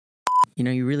You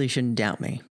know, you really shouldn't doubt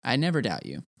me. I never doubt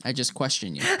you. I just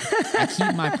question you. I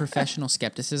keep my professional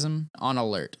skepticism on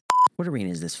alert. What arena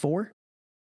is this? 4?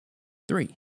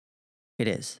 3. It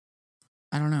is.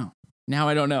 I don't know. Now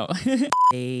I don't know.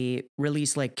 They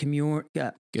released like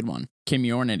Good one.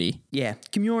 Community. Yeah,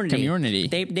 Community. Community.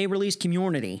 They released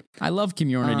Community. I love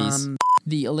communities.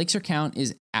 The elixir count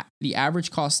is the average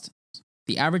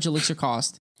elixir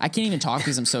cost. I can't even talk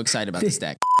because I'm so excited about this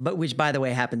deck. But which, by the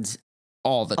way, happens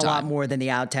All the time. a lot more than the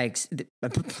outtakes.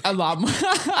 A lot more.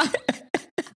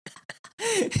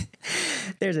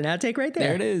 There's an outtake right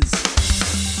there. There it is.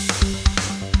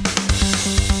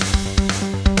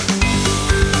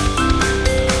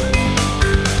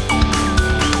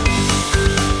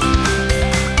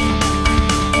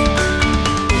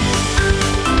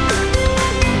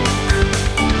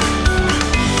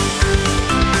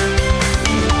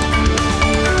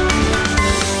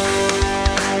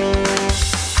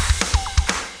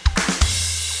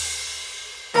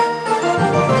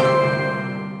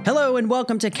 Hello and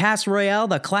welcome to Cast Royale,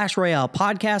 the Clash Royale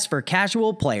podcast for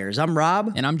casual players. I'm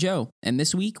Rob. And I'm Joe. And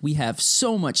this week we have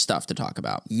so much stuff to talk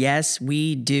about. Yes,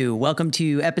 we do. Welcome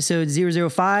to episode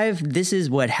 005. This is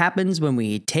what happens when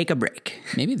we take a break.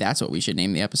 Maybe that's what we should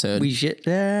name the episode. We should.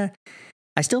 I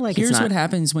still like. Here's it's not, what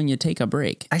happens when you take a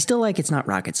break. I still like it's not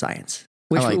rocket science.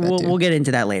 Which I like that too. we'll get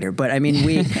into that later. But I mean,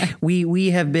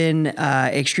 we have been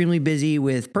extremely busy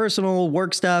with personal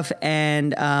work stuff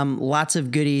and lots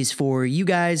of goodies for you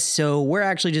guys. So we're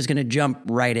actually just going to jump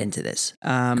right into this.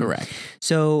 Correct.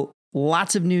 So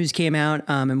lots of news came out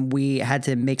and we had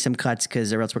to make some cuts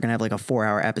because or else we're going to have like a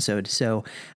 4-hour episode. So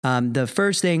the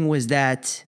first thing was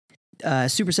that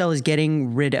Supercell is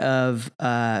getting rid of,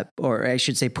 or I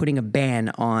should say putting a ban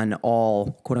on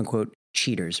all quote unquote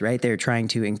cheaters, right? They're trying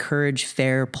to encourage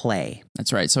fair play.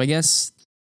 That's right. So I guess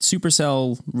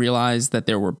Supercell realized that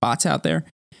there were bots out there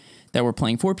that were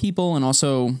playing for people. And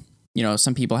also, you know,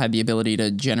 some people had the ability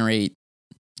to generate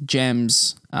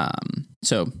gems.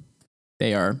 So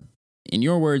they are, in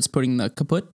your words, putting the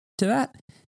kaput to that.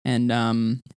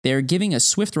 And they're giving a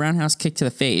swift roundhouse kick to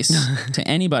the face to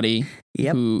anybody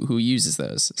Yep. who uses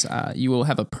those. You will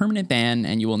have a permanent ban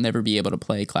and you will never be able to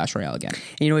play Clash Royale again.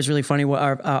 And you know what's really funny?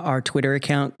 Our Twitter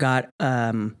account got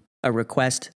a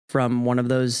request from one of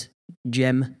those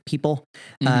gem people,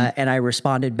 and I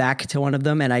responded back to one of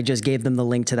them, and I just gave them the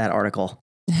link to that article.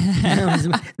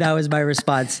 that was my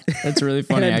response. That's really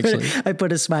funny, actually. I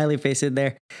put a smiley face in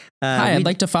there. Hi, I'd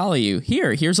like to follow you.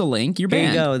 Here's a link. You're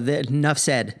banned. There you go. Enough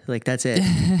said. Like, that's it.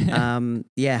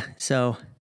 Yeah. So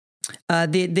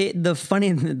the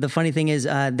funny thing is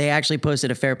they actually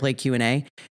posted a fair play Q&A,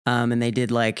 and they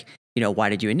did like, you know, why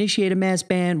did you initiate a mass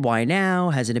ban? Why now?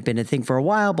 Hasn't it been a thing for a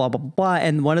while? Blah, blah, blah.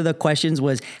 And one of the questions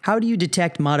was, how do you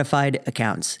detect modified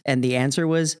accounts? And the answer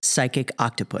was Psychic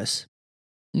Octopus.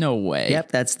 No way.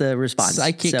 Yep, that's the response.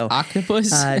 Psychic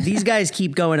Octopus? These guys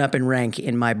keep going up in rank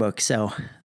in my book, so.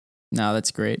 No,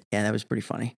 that's great. Yeah, that was pretty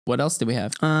funny. What else did we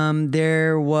have?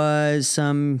 There was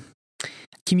some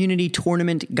community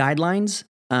tournament guidelines.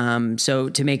 So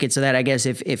to make it so that I guess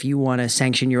if you want to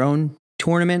sanction your own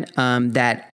tournament,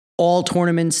 that all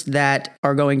tournaments that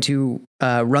are going to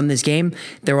run this game,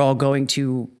 they're all going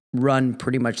to run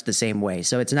pretty much the same way.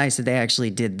 So it's nice that they actually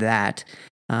did that.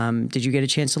 Did you get a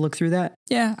chance to look through that?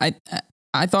 Yeah,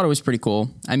 I thought it was pretty cool.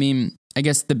 I mean, I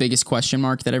guess the biggest question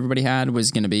mark that everybody had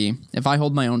was going to be, if I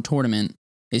hold my own tournament,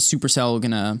 is Supercell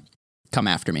going to come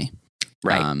after me?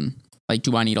 Right. Like,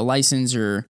 do I need a license,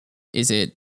 or is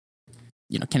it,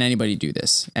 you know, can anybody do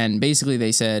this? And basically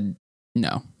they said,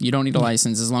 no, you don't need a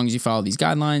license. As long as you follow these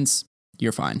guidelines,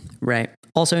 you're fine. Right.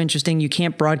 Also interesting, you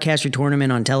can't broadcast your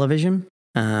tournament on television.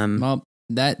 Well,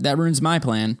 that ruins my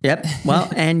plan. Yep. Well,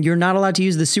 and you're not allowed to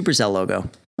use the Supercell logo.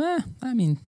 I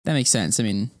mean, that makes sense. I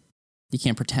mean, you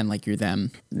can't pretend like you're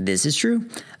them. This is true.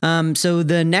 So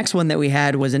the next one that we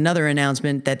had was another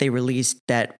announcement that they released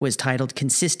that was titled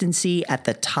Consistency at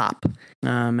the Top.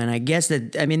 And I guess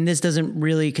this doesn't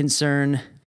really concern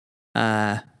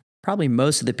probably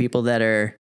most of the people that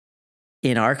are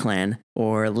in our clan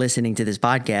or listening to this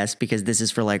podcast, because this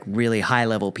is for like really high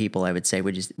level people, I would say.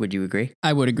 Would you agree?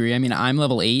 I would agree. I mean, I'm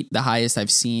level 8. The highest I've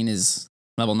seen is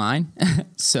level 9.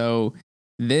 So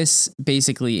this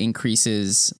basically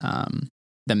increases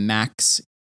the max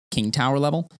King Tower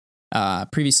level.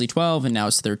 Previously 12 and now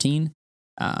it's 13.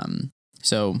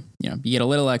 So, you know, you get a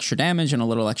little extra damage and a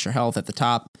little extra health at the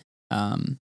top.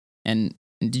 And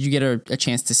did you get a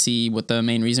chance to see what the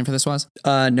main reason for this was?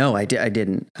 No, I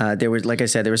didn't. There was, like I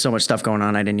said, there was so much stuff going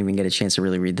on. I didn't even get a chance to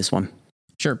really read this one.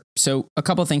 Sure. So a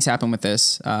couple of things happened with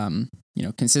this. You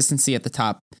know, consistency at the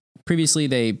top. Previously,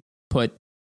 they put,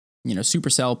 you know,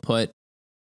 Supercell put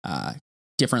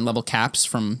different level caps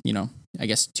from, I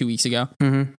guess 2 weeks ago,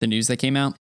 Mm-hmm. the news that came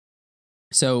out.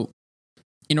 So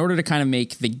in order to kind of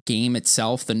make the game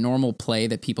itself, the normal play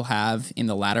that people have in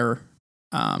the ladder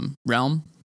realm,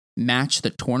 match the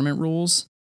tournament rules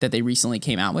that they recently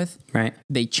came out with, Right.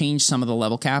 they changed some of the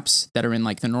level caps that are in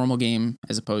like the normal game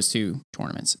as opposed to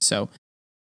tournaments. So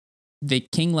the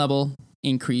king level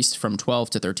increased from 12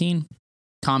 to 13.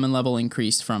 Common level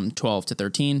increased from 12 to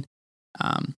 13.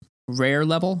 Rare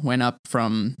level went up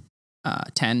from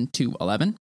 10 to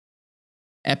 11.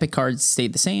 Epic cards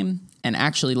stayed the same. And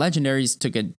actually legendaries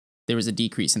there was a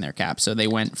decrease in their cap. So they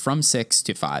went from 6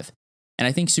 to 5. And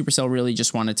I think Supercell really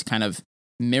just wanted to kind of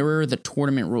mirror the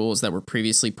tournament rules that were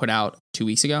previously put out 2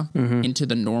 weeks ago into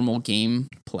the normal game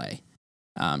play,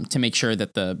 to make sure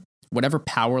that whatever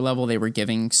power level they were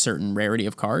giving certain rarity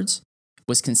of cards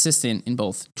was consistent in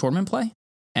both tournament play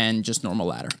and just normal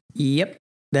ladder. Yep.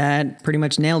 That pretty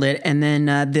much nailed it. And then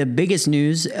the biggest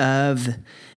news of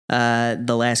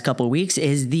the last couple of weeks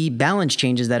is the balance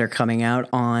changes that are coming out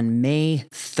on May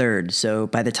 3rd. So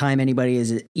by the time anybody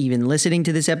is even listening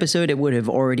to this episode, it would have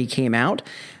already came out.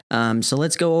 So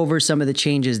let's go over some of the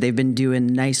changes. They've been doing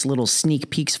nice little sneak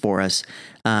peeks for us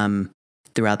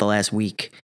throughout the last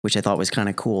week, which I thought was kind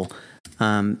of cool.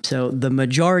 So the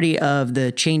majority of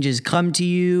the changes come to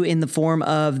you in the form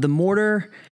of the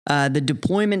mortar, the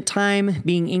deployment time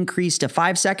being increased to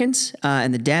 5 seconds,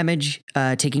 and the damage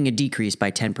taking a decrease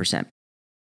by 10%.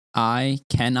 I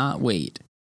cannot wait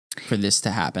for this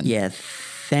to happen. Yeah,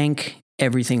 thank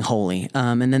everything holy.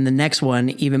 And then the next one,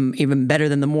 even better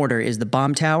than the mortar, is the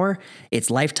bomb tower. Its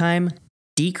lifetime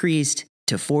decreased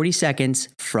to 40 seconds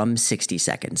from 60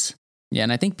 seconds. Yeah,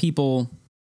 and I think people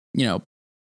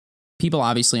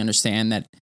obviously understand that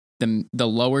the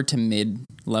lower to mid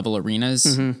level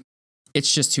arenas,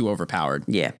 it's just too overpowered.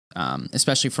 Yeah.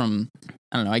 Especially from,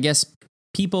 I don't know, I guess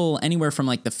people anywhere from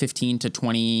like the 15 to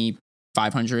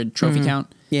 2,500 trophy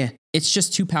count. Yeah. It's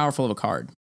just too powerful of a card.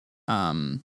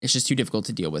 It's just too difficult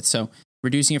to deal with. So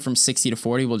reducing it from 60 to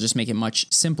 40 will just make it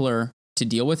much simpler to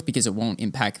deal with because it won't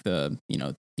impact the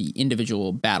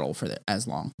individual battle for as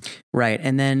long. Right.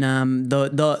 And then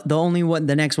the only one,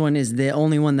 the next one is the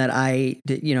only one that I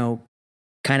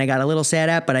kind of got a little sad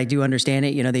at, but I do understand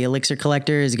it. The elixir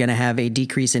collector is going to have a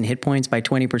decrease in hit points by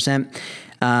 20%.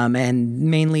 And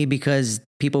mainly because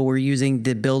people were using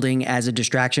the building as a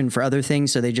distraction for other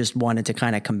things. So they just wanted to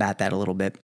kind of combat that a little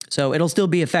bit. So it'll still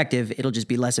be effective. It'll just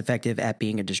be less effective at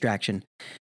being a distraction.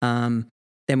 Then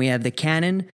we have the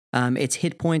cannon. Its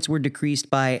hit points were decreased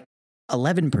by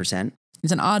 11%.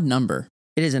 It's an odd number.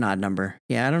 It is an odd number.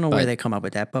 Yeah, I don't know where they come up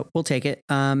with that, but we'll take it.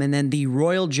 And then the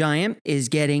Royal Giant is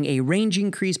getting a range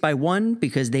increase by 1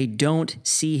 because they don't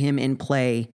see him in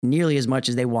play nearly as much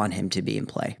as they want him to be in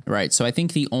play. Right. So I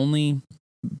think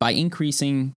by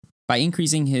increasing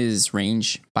his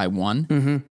range by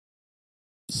 1,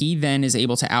 he then is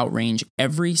able to outrange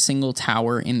every single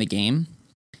tower in the game,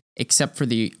 except for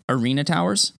the arena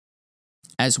towers,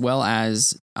 as well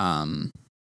as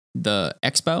the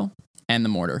Expo and the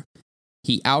mortar.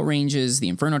 He outranges the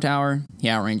Inferno Tower, he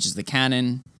outranges the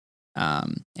cannon,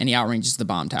 and he outranges the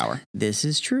bomb tower. This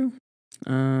is true.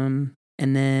 And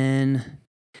then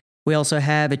we also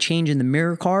have a change in the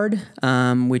mirror card,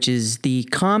 which is the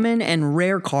common and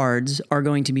rare cards are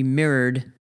going to be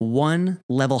mirrored 1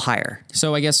 level higher.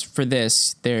 So I guess for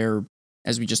this, they're,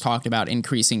 as we just talked about,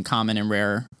 increasing common and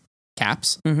rare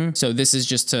caps. So this is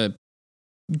just to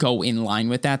go in line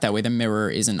with that. That way the mirror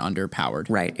isn't underpowered.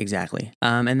 Right, exactly.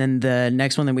 And then the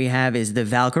next one that we have is the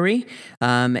Valkyrie.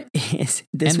 The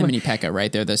Mini P.E.K.K.A,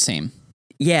 right? They're the same.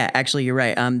 Yeah, actually, you're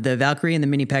right. The Valkyrie and the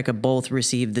Mini P.E.K.K.A both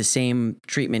received the same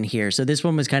treatment here. So this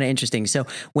one was kind of interesting. So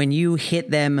when you hit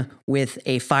them with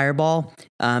a fireball,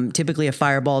 typically a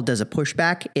fireball does a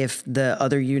pushback if the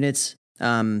other units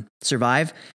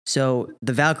survive. So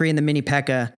the Valkyrie and the Mini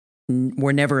P.E.K.K.A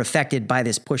were never affected by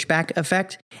this pushback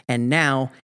effect. And now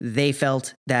they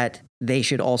felt that they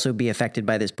should also be affected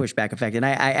by this pushback effect. And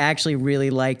I actually really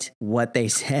liked what they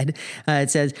said. It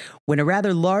says, when a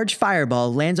rather large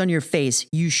fireball lands on your face,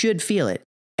 you should feel it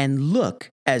and look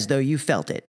as though you felt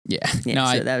it. Yeah.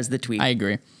 So that was the tweet. I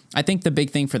agree. I think the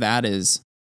big thing for that is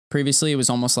previously it was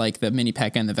almost like the Mini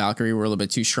P.E.K.K.A and the Valkyrie were a little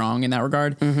bit too strong in that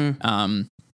regard.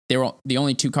 They were the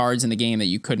only 2 cards in the game that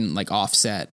you couldn't like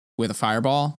offset with a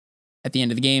fireball at the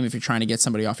end of the game if you're trying to get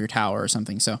somebody off your tower or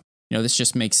something. So, this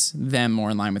just makes them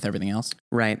more in line with everything else.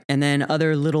 Right. And then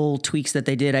other little tweaks that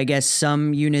they did, I guess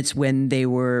some units, when they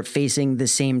were facing the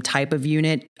same type of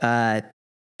unit,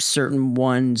 certain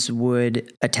ones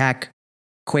would attack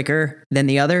quicker than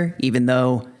the other, even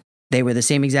though they were the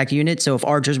same exact unit. So if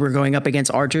archers were going up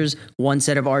against archers, one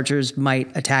set of archers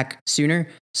might attack sooner.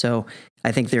 So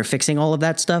I think they're fixing all of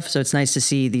that stuff. So it's nice to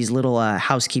see these little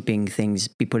housekeeping things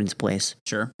be put into place.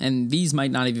 Sure. And these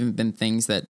might not even have been things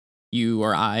that you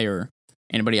or I or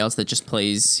anybody else that just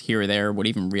plays here or there would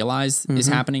even realize is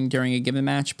happening during a given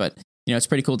match. But, it's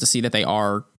pretty cool to see that they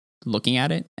are looking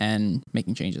at it and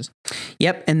making changes.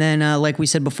 Yep. And then, like we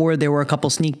said before, there were a couple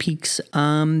sneak peeks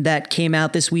that came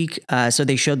out this week. So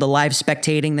they showed the live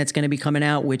spectating that's going to be coming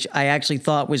out, which I actually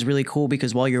thought was really cool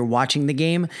because while you're watching the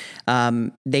game,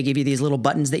 they give you these little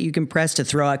buttons that you can press to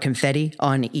throw out confetti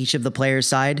on each of the players'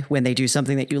 side when they do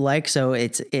something that you like. So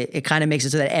it kind of makes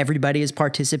it so that everybody is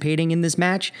participating in this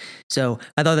match. So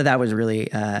I thought that was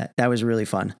really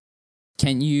fun.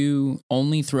 Can you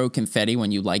only throw confetti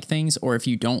when you like things, or if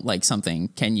you don't like something,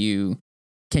 can you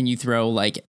throw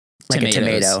like tomatoes? A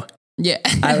tomato? Yeah,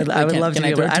 I would love to be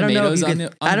able to. I don't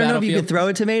know if you could throw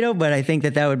a tomato, but I think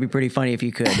that would be pretty funny if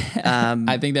you could.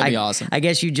 I think that'd be awesome. I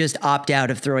guess you just opt out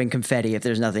of throwing confetti if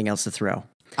there's nothing else to throw.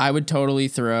 I would totally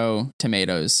throw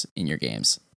tomatoes in your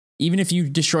games. Even if you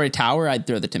destroy a tower, I'd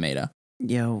throw the tomato.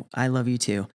 Yo, I love you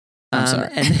too. I'm sorry.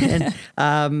 And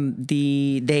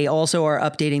then they also are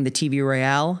updating the TV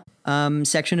Royale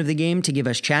section of the game to give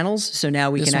us channels. So now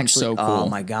we can actually, so cool. Oh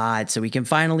my God. So we can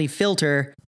finally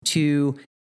filter to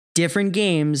different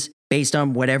games based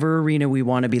on whatever arena we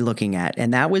want to be looking at.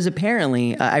 And that was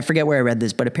apparently, I forget where I read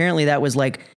this, but apparently that was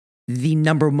like the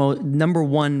number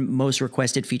one most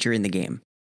requested feature in the game.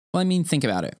 Well, I mean, think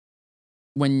about it.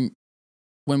 When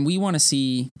we want to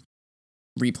see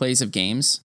replays of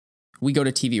games, we go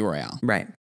to TV Royale. Right.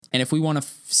 And if we want to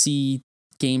see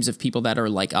games of people that are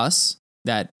like us,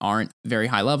 that aren't very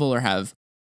high level or have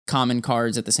common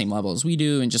cards at the same level as we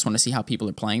do and just want to see how people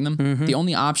are playing them, the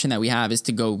only option that we have is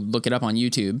to go look it up on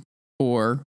YouTube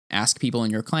or ask people in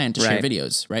your clan to share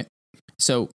videos, right?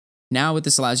 So now what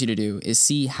this allows you to do is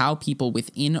see how people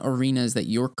within arenas that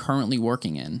you're currently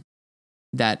working in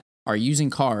that are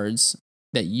using cards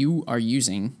that you are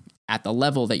using at the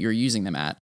level that you're using them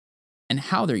at, and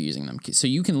how they're using them. So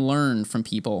you can learn from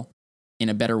people in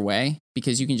a better way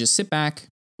because you can just sit back,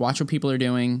 watch what people are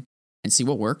doing, and see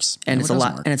what works. And it's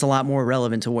a lot more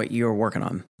relevant to what you're working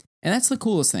on. And that's the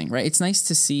coolest thing, right? It's nice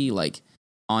to see like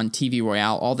on TV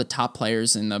Royale all the top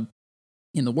players in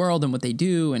the world and what they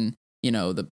do, and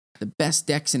the best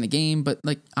decks in the game. But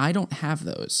like I don't have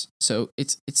those, so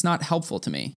it's not helpful to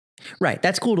me. Right.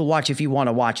 That's cool to watch if you want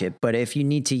to watch it, but if you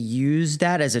need to use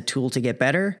that as a tool to get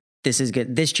better, this is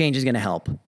good. This change is going to help.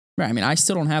 Right. I mean, I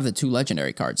still don't have the 2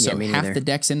 legendary cards. So half the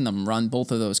decks in them run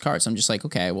both of those cards. I'm just like,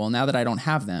 okay, well, now that I don't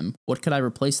have them, what could I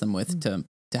replace them with to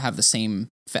have the same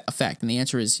effect? And the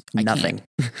answer is nothing.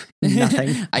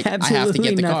 Nothing. I have to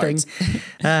get the nothing. cards.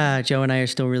 Joe and I are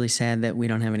still really sad that we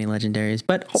don't have any legendaries,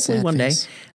 but hopefully one day.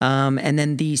 And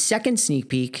then the second sneak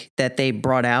peek that they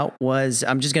brought out was,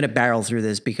 I'm just going to barrel through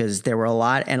this because there were a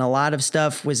lot, and a lot of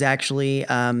stuff was actually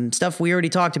stuff we already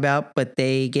talked about, but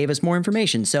they gave us more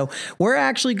information. So we're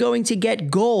actually going to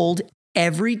get gold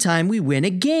every time we win a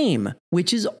game,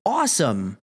 which is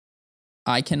awesome.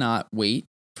 I cannot wait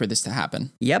for this to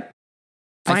happen. Yep.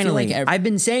 Finally, I've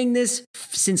been saying this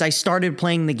since I started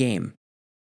playing the game.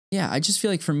 Yeah, I just feel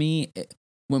like for me,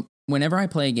 whenever I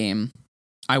play a game,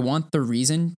 I want the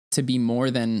reason to be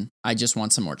more than I just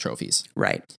want some more trophies.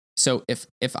 Right. So if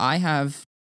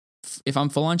I'm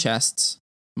full on chests,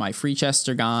 my free chests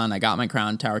are gone, I got my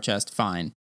crown tower chest,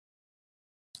 fine.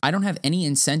 I don't have any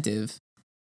incentive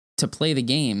to play the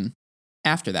game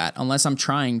after that unless I'm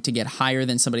trying to get higher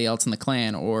than somebody else in the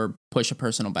clan or push a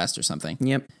personal best or something.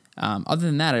 Yep. Other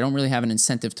than that, I don't really have an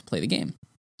incentive to play the game.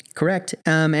 Correct.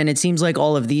 And it seems like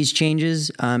all of these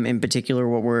changes, in particular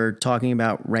what we're talking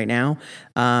about right now,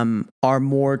 are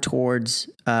more towards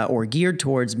or geared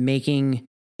towards making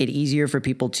it easier for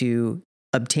people to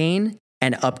obtain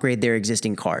and upgrade their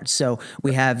existing cards. So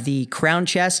we have the crown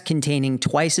chest containing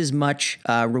twice as much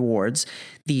rewards.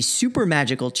 The super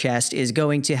magical chest is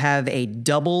going to have a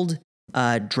doubled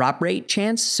drop rate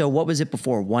chance. So what was it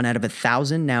before? 1 out of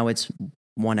 1,000. Now it's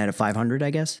 1 out of 500, I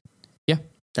guess. Yeah.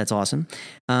 That's awesome.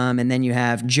 And then you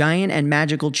have giant and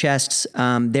magical chests.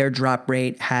 Their drop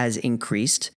rate has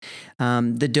increased.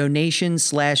 The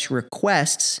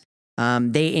donation/requests,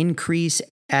 they increase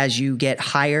as you get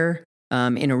higher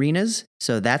in arenas.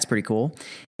 So that's pretty cool.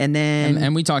 And then,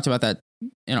 and we talked about that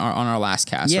on our last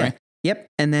cast, right? Yep.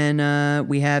 And then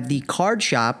we have the card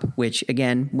shop, which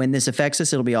again, when this affects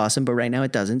us, it'll be awesome. But right now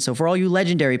it doesn't. So for all you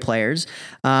legendary players,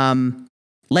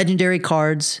 legendary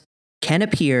cards can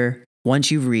appear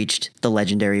once you've reached the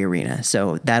legendary arena.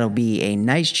 So that'll be a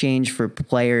nice change for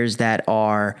players that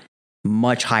are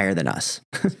much higher than us.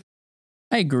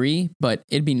 I agree, but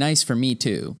it'd be nice for me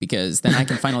too, because then I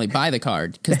can finally buy the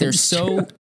card, because they're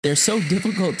so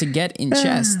difficult to get in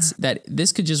chests that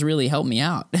this could just really help me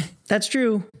out. That's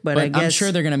true, but I But guess I'm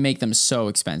sure they're going to make them so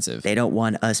expensive. they don't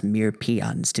want us mere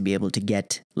peons to be able to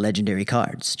get legendary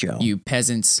cards, Joe. You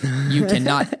peasants, you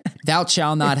cannot, thou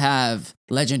shalt not have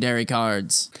legendary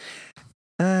cards.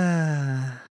 So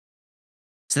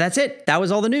that's it. That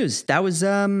was all the news. That was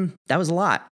a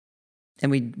lot,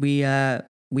 and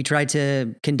we tried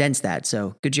to condense that.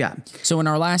 So good job. So in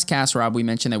our last cast, Rob, we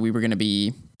mentioned that we were going to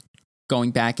be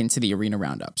going back into the arena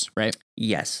roundups, right?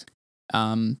 Yes.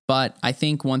 But I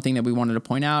think one thing that we wanted to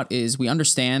point out is we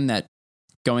understand that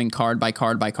going card by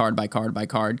card by card by card by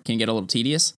card can get a little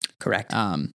tedious. Correct.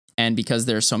 And because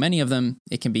there's so many of them,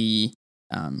 it can be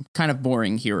kind of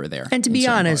boring here or there. And to be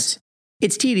honest,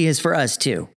 it's tedious for us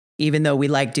too, even though we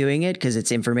like doing it because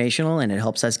it's informational and it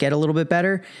helps us get a little bit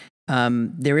better.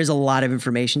 There is a lot of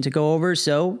information to go over.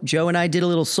 So Joe and I did a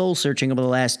little soul searching over the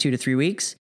last 2 to 3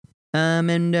 weeks.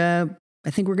 And I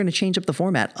think we're going to change up the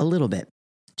format a little bit.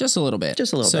 Just a little bit.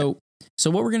 Just a little bit. So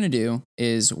what we're going to do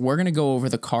is we're going to go over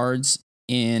the cards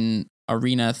in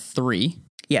Arena 3.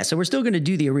 Yeah, so we're still going to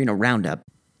do the arena roundup.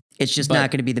 It's just not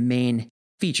going to be the main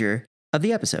feature of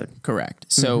the episode. Correct.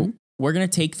 So we're going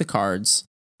to take the cards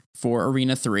for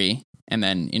Arena 3 and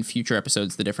then in future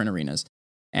episodes, the different arenas.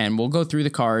 And we'll go through the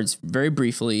cards very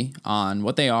briefly on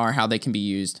what they are, how they can be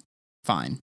used.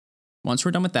 Fine. Once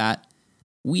we're done with that,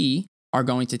 we are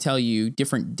going to tell you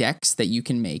different decks that you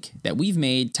can make that we've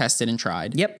made, tested, and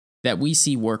tried. Yep. That we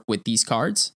see work with these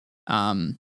cards.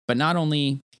 But not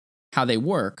only how they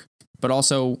work, but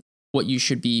also what you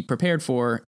should be prepared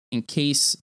for in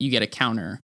case you get a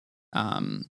counter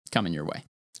coming your way.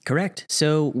 Correct.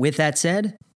 So with that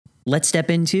said, let's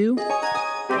step into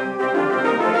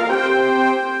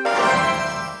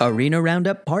Arena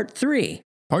Roundup Part 3.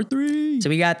 Part 3. So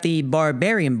we got the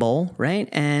Barbarian Bowl, right?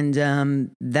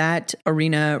 And that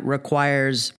arena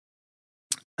requires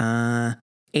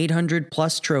 800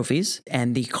 plus trophies.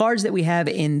 And the cards that we have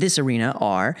in this arena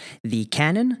are the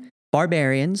Cannon,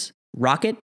 Barbarians,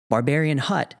 Rocket, Barbarian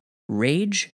Hut,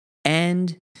 Rage,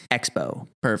 and Expo.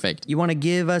 Perfect. You want to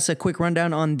give us a quick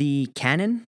rundown on the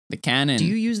Cannon? The Cannon. Do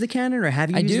you use the Cannon or have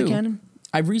you used the Cannon?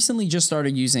 I've recently just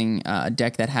started using a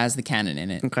deck that has the Cannon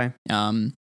in it. Okay.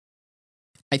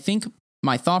 I think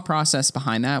my thought process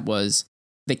behind that was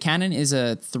the Cannon is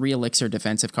a 3 elixir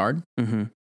defensive card. Mm-hmm.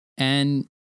 And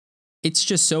it's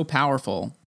just so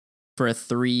powerful for a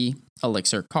 3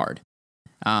 elixir card.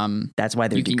 That's why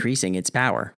they're decreasing its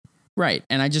power. Right.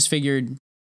 And I just figured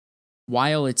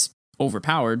while it's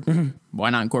overpowered, why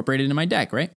not incorporate it into my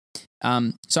deck, right?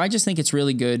 So I just think it's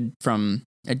really good from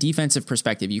a defensive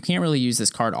perspective. You can't really use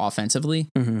this card offensively.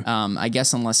 I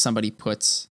guess unless somebody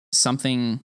puts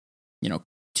something,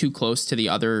 too close to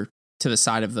the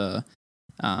side of the,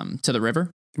 to the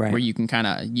river, right, where you can kind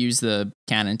of use the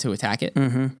Cannon to attack it.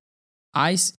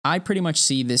 I pretty much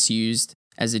see this used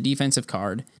as a defensive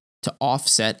card to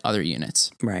offset other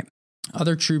units. Right.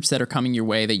 Other troops that are coming your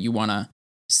way that you want to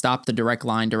stop the direct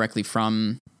line directly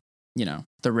from,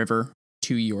 the river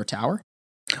to your tower.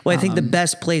 Well, I think the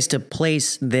best place to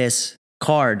place this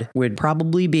card would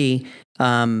probably be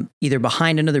either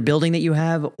behind another building that you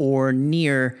have or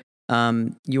near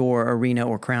your arena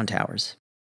or crown towers.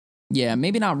 Yeah,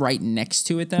 maybe not right next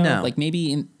to it though. No. Like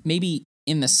maybe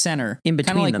in the center, in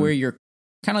between, kind of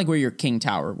like where your king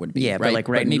tower would be. Yeah, right,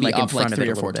 but maybe like up in front like of 3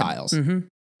 it or 4 tiles.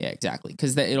 Yeah, exactly.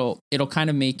 Because it'll kind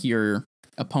of make your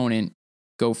opponent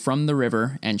go from the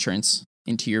river entrance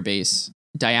into your base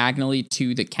diagonally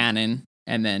to the cannon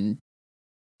and then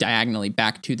diagonally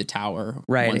back to the tower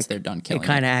once they're done killing. It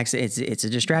kind of acts. It's a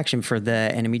distraction for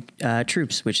the enemy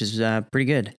troops, which is pretty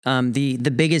good.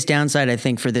 The biggest downside I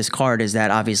think for this card is that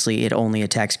obviously it only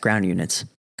attacks ground units.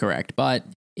 Correct, but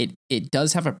it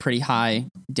does have a pretty high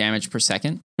damage per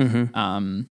second.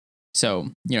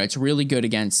 So it's really good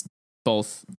against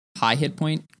both high hit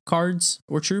point cards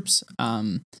or troops,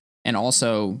 and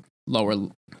also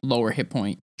lower hit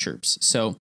point troops.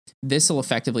 So this will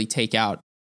effectively take out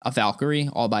a Valkyrie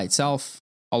all by itself,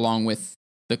 along with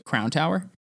the crown tower,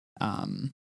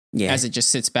 as it just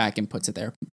sits back and puts it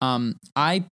there.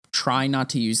 I try not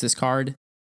to use this card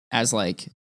as like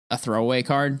a throwaway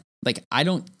card. Like I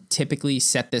don't typically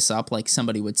set this up like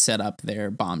somebody would set up their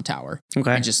bomb tower.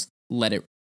 Okay. And just let it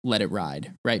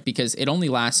ride, right? Because it only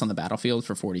lasts on the battlefield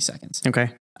for 40 seconds.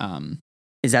 Okay.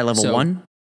 Is that level 1?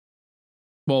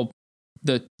 Well,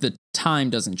 the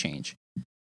time doesn't change.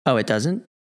 Oh, it doesn't?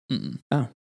 Mm-mm. Oh.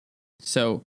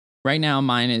 So right now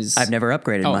mine is. I've never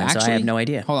upgraded mine, so I have no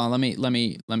idea. Hold on, let me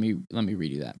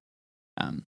redo that.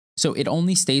 So it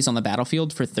only stays on the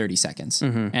battlefield for 30 seconds.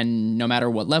 And no matter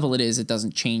what level it is, it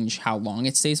doesn't change how long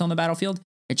it stays on the battlefield.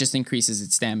 It just increases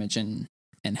its damage and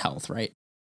health, right?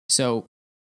 So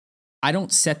I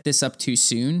don't set this up too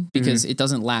soon because it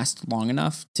doesn't last long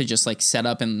enough to just like set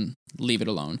up and leave it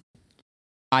alone.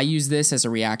 I use this as a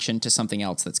reaction to something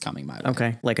else that's coming my way.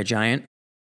 Okay, like a giant.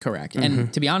 Correct.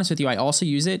 And to be honest with you, I also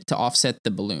use it to offset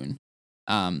the balloon.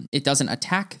 It doesn't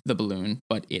attack the balloon,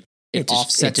 but it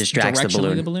offsets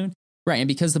directionally the balloon. Right. And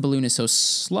because the balloon is so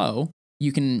slow,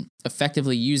 you can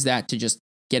effectively use that to just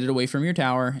get it away from your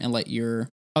tower and let your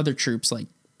other troops like,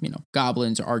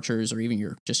 goblins or archers or even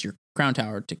your crown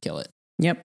tower to kill it.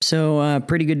 Yep. So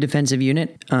pretty good defensive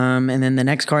unit. And then the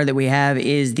next card that we have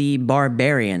is the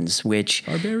Barbarians, which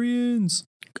a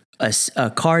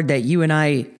card that you and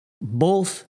I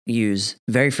both use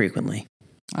very frequently.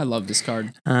 I love this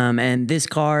card. And this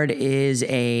card is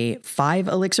a 5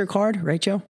 elixir card, right,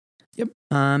 Joe? Yep.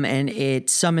 And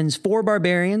it summons 4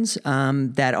 barbarians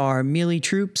that are melee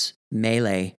troops,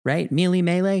 melee, right?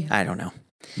 Melee? I don't know.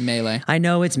 Melee. I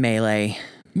know it's melee.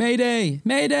 Mayday.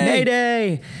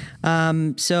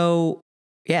 So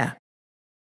yeah,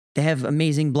 they have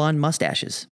amazing blonde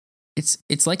mustaches.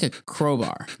 It's like a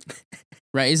crowbar.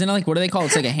 Right? Isn't it like, what do they call it?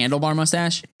 It's like a handlebar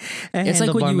mustache. It's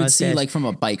like what you would see like from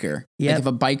a biker. Like if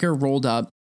a biker rolled up,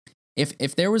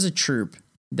 if there was a troop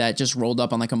that just rolled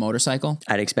up on like a motorcycle,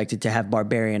 I'd expect it to have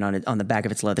barbarian on the back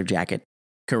of its leather jacket.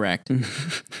 Correct.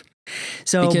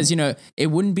 So because it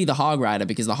wouldn't be the hog rider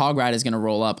because the hog rider is going to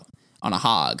roll up on a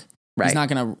hog. Right.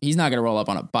 He's not gonna roll up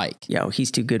on a bike. Yo,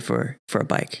 he's too good for a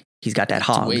bike. He's got that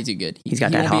hog. Way too good. He's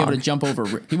got that hog. He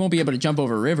won't be able to jump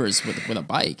over rivers with a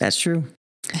bike. That's true.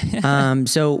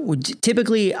 So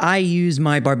typically I use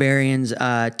my barbarians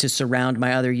to surround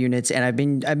my other units, and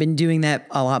I've been doing that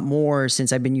a lot more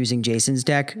since I've been using Jason's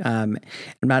deck. I'm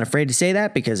not afraid to say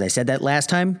that because I said that last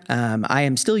time. I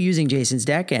am still using Jason's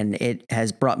deck, and it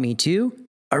has brought me to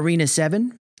Arena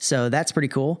 7, so that's pretty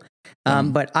cool.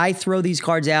 But I throw these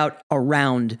cards out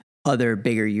around other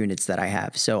bigger units that I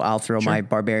have. So I'll throw my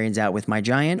barbarians out with my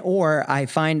giant, or I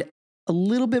find a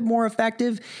little bit more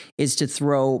effective is to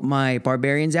throw my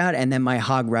barbarians out and then my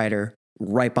hog rider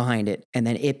right behind it. And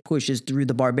then it pushes through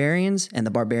the barbarians and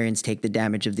the barbarians take the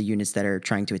damage of the units that are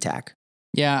trying to attack.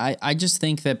 Yeah, I just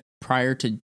think that prior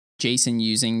to Jason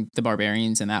using the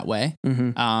barbarians in that way,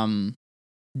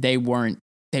 they weren't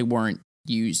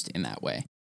used in that way.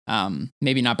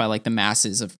 Maybe not by like the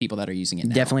masses of people that are using it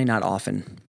now. Definitely not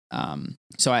often.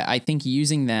 So I think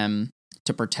using them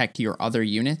to protect your other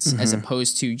units as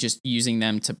opposed to just using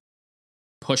them to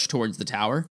push towards the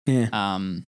tower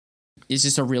is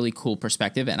just a really cool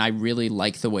perspective. And I really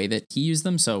like the way that he used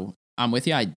them. So I'm with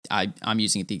you. I'm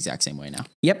using it the exact same way now.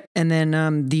 Yep. And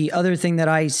then the other thing that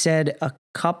I said a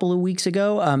couple of weeks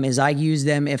ago is I use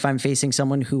them if I'm facing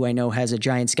someone who I know has a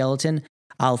giant skeleton.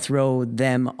 I'll throw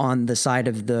them on the side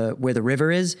of where the river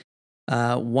is.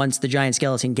 Once the giant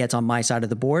skeleton gets on my side of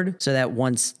the board, so that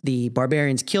once the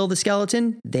barbarians kill the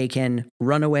skeleton, they can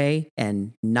run away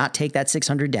and not take that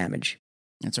 600 damage.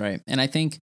 That's right. And I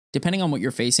think depending on what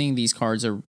you're facing, these cards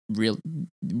are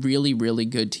really, really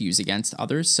good to use against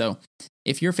others. So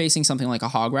if you're facing something like a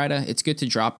hog rider, it's good to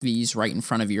drop these right in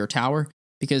front of your tower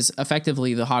because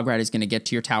effectively the hog rider is going to get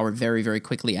to your tower very, very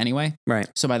quickly anyway. Right.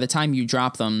 So by the time you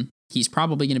drop them, he's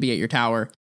probably going to be at your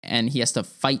tower and he has to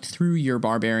fight through your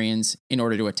barbarians in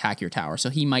order to attack your tower. So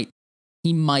he might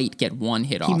get one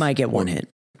hit off. He might get one hit.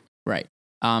 Right.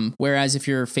 Whereas if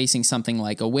you're facing something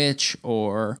like a witch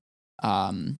or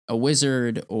a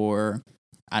wizard or,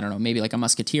 I don't know, maybe like a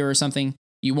musketeer or something,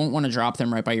 you won't want to drop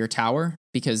them right by your tower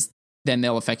because then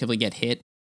they'll effectively get hit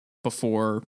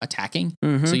before attacking.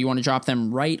 So you want to drop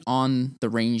them right on the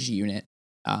ranged unit.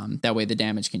 That way the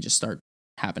damage can just start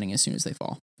happening as soon as they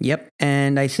fall. Yep.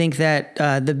 And I think that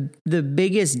the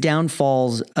biggest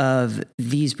downfalls of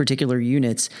these particular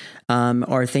units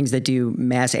are things that do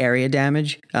mass area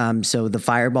damage. So the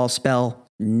fireball spell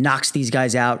knocks these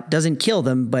guys out, doesn't kill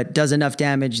them, but does enough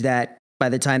damage that by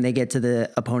the time they get to the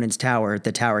opponent's tower,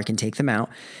 the tower can take them out.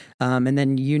 And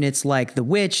then units like the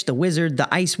witch, the wizard, the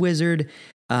ice wizard,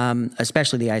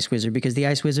 especially the ice wizard, because the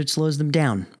ice wizard slows them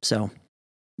down. So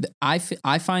I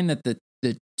find that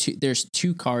there's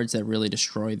two cards that really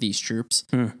destroy these troops.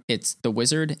 It's the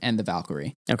wizard and the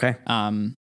Valkyrie. Okay.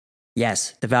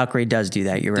 Yes, the Valkyrie does do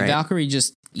that. You're right. The Valkyrie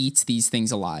just eats these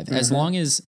things alive. As long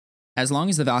as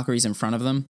the Valkyrie's in front of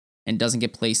them and doesn't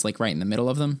get placed like right in the middle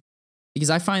of them. Because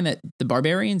I find that the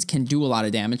barbarians can do a lot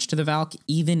of damage to the Valk,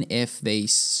 even if they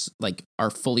like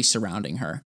are fully surrounding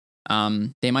her.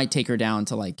 They might take her down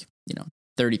to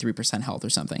 33% health or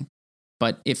something.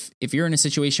 But if you're in a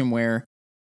situation where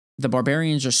the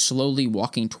barbarians are slowly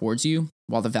walking towards you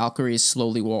while the Valkyrie is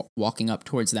slowly walking up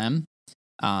towards them.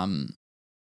 The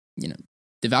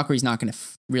Valkyrie's not going to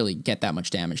really get that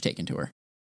much damage taken to her.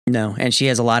 No, and she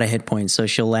has a lot of hit points, so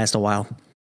she'll last a while.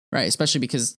 Right, especially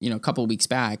because, a couple of weeks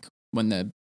back when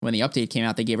the update came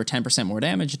out, they gave her 10% more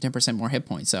damage and 10% more hit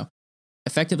points. So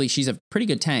effectively, she's a pretty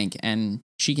good tank, and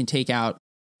she can take out,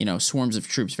 swarms of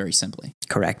troops very simply.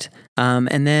 Correct.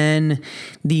 And then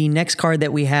the next card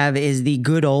that we have is the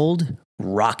good old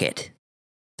Rocket.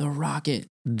 The Rocket.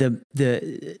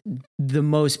 The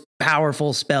most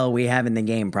powerful spell we have in the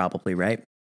game, probably, right?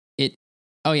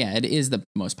 It is the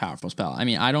most powerful spell. I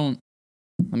mean, let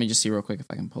me just see real quick if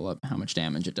I can pull up how much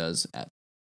damage it does at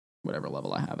whatever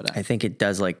level I have it at. I think it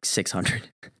does like 600.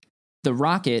 The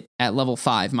Rocket at level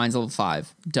 5, mine's level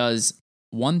 5, does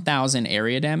 1,000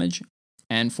 area damage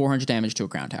and 400 damage to a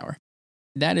crown tower.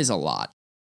 That is a lot.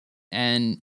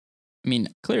 And, I mean,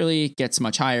 clearly it gets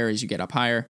much higher as you get up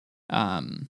higher.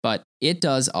 But it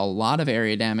does a lot of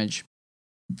area damage.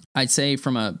 I'd say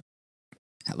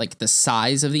the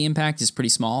size of the impact is pretty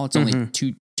small. It's only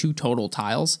two total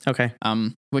tiles. Okay.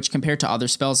 Which compared to other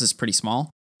spells is pretty small.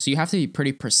 So you have to be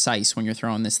pretty precise when you're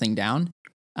throwing this thing down.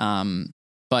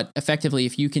 But effectively,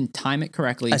 if you can time it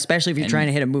correctly, especially if you're trying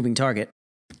to hit a moving target.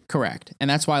 Correct. And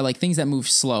that's why things that move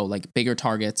slow, like bigger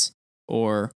targets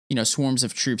or, swarms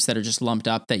of troops that are just lumped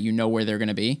up that where they're going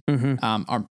to be,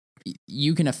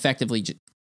 you can effectively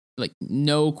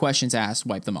no questions asked,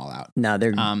 wipe them all out. No,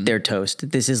 they're toast.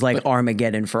 This is like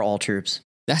Armageddon for all troops.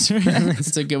 That's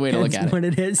a good way to look at it. What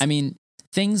it is. I mean,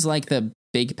 things like the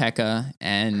big P.E.K.K.A.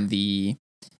 and the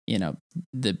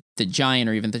giant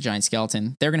or even the giant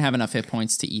skeleton, they're gonna have enough hit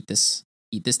points to eat this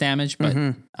damage, but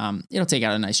it'll take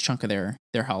out a nice chunk of their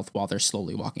health while they're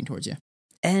slowly walking towards you.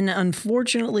 And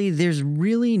unfortunately, there's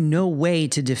really no way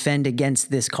to defend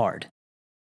against this card.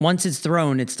 Once it's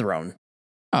thrown, it's thrown.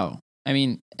 Oh, I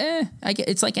mean,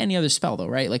 it's like any other spell though,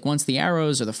 right? Like once the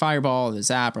arrows or the fireball or the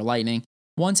zap or lightning,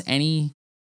 once any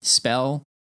spell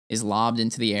is lobbed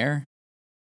into the air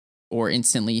or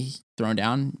instantly thrown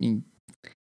down,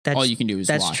 all you can do is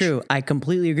watch. That's true. I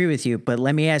completely agree with you, but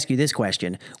let me ask you this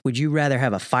question. Would you rather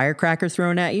have a firecracker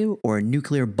thrown at you or a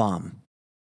nuclear bomb?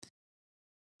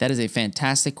 That is a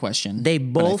fantastic question. They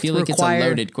both I feel like it's a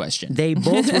loaded question. They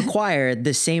both require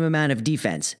the same amount of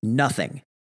defense. Nothing.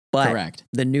 But correct.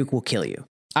 The nuke will kill you.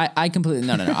 I completely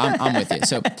no. I'm with you.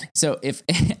 So if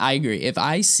I agree, if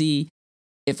I see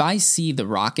the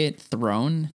rocket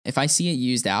thrown, if I see it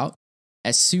used out,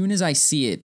 as soon as I see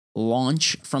it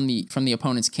launch from the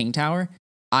opponent's king tower,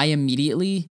 I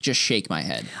immediately just shake my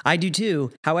head. I do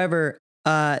too. However,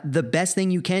 the best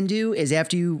thing you can do is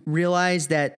after you realize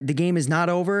that the game is not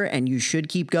over and you should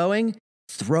keep going,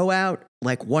 throw out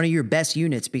like one of your best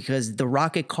units because the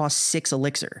rocket costs 6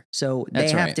 elixir. So they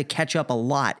have to catch up a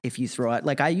lot if you throw out.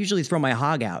 Like I usually throw my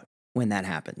hog out when that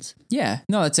happens. Yeah,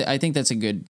 no, I think that's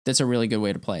a really good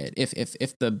way to play it.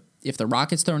 If the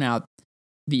rocket's thrown out,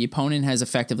 the opponent has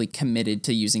effectively committed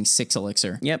to using 6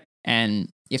 elixir. Yep. And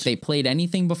if they played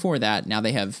anything before that, now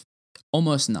they have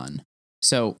almost none.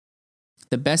 So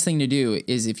the best thing to do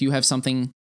is if you have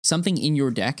something in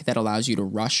your deck that allows you to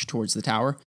rush towards the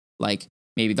tower, like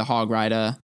maybe the Hog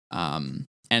Rider,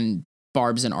 and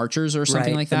Barbs and Archers or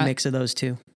something like that. A mix of those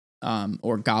two.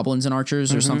 Or Goblins and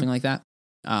Archers or something like that.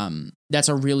 That's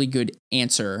a really good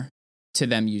answer to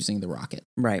them using the rocket.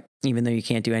 Right. Even though you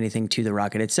can't do anything to the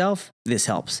rocket itself, this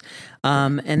helps.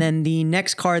 And then the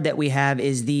next card that we have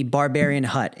is the Barbarian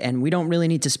Hut. And we don't really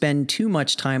need to spend too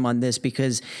much time on this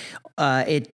because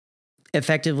it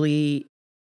effectively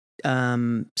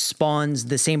spawns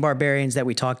the same barbarians that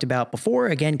we talked about before.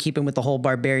 Again, keeping with the whole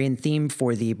barbarian theme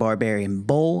for the Barbarian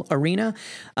Bowl arena.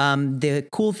 The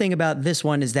cool thing about this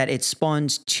one is that it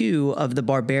spawns 2 of the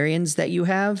barbarians that you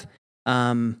have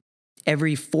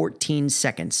every 14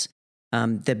 seconds.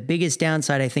 The biggest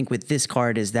downside, I think, with this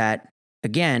card is that,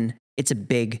 again, it's a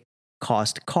big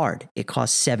cost card. It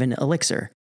costs 7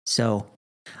 elixir. So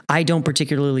I don't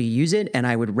particularly use it, and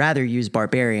I would rather use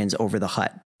barbarians over the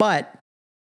hut. But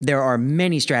there are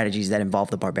many strategies that involve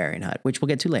the Barbarian Hut, which we'll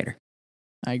get to later.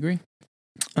 I agree.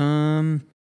 Do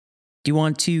you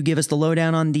want to give us the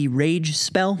lowdown on the Rage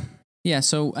spell? Yeah,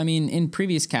 so, I mean, in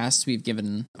previous casts, we've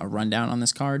given a rundown on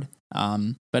this card.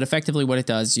 But effectively what it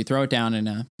does is you throw it down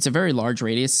it's a very large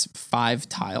radius, 5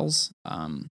 tiles.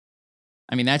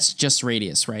 I mean, that's just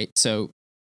radius, right? So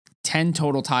 10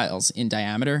 total tiles in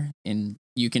diameter, and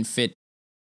you can fit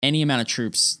any amount of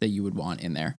troops that you would want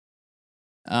in there.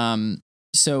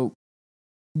 So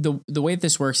the way that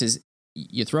this works is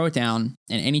you throw it down,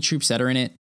 and any troops that are in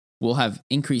it will have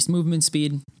increased movement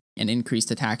speed and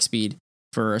increased attack speed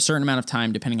for a certain amount of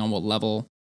time, depending on what level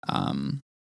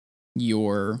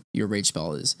your rage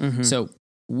spell is. Mhm. So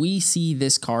we see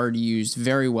this card used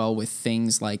very well with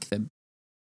things like the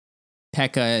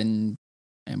P.E.K.K.A.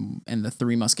 and the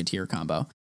Three Musketeer combo,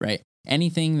 right?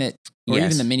 Anything that, or Yes.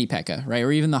 even the mini P.E.K.K.A., right?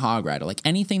 Or even the Hog Rider, like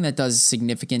anything that does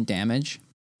significant damage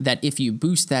that if you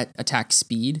boost that attack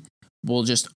speed will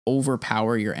just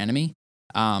overpower your enemy.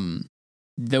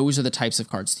 Those are the types of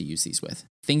cards to use these with.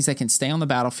 Things that can stay on the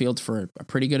battlefield for a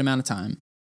pretty good amount of time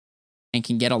and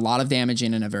can get a lot of damage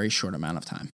in a very short amount of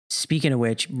time. Speaking of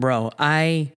which, bro,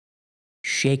 I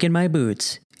shaking my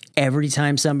boots every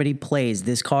time somebody plays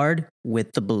this card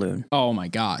with the balloon. Oh my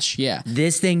gosh, yeah.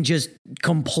 This thing just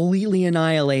completely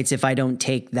annihilates if I don't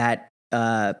take that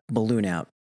balloon out.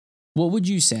 What would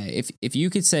you say if you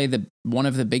could say that one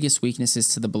of the biggest weaknesses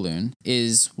to the balloon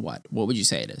is what? What would you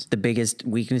say it is? The biggest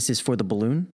weaknesses for the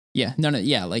balloon? Yeah, no,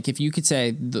 yeah. Like if you could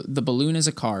say the balloon as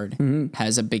a card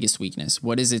has a biggest weakness,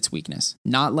 what is its weakness?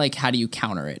 Not like how do you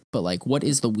counter it, but like what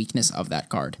is the weakness of that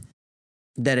card?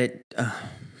 That it,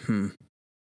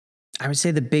 I would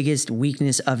say the biggest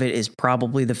weakness of it is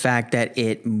probably the fact that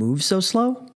it moves so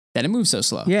slow. That it moves so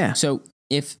slow. Yeah. So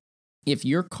if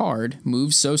your card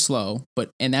moves so slow,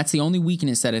 and that's the only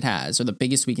weakness that it has, or the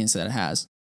biggest weakness that it has,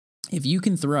 if you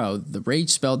can throw the rage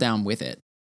spell down with it,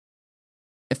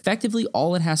 effectively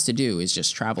all it has to do is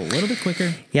just travel a little bit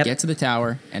quicker, get to the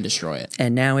tower, and destroy it.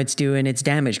 And now it's doing its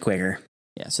damage quicker.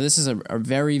 Yeah, so this is a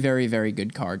very, very, very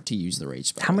good card to use the rage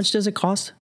spell. How much does it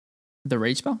cost? The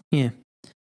rage spell? Yeah.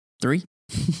 3.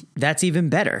 That's even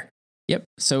better. Yep.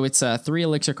 So it's a 3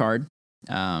 elixir card.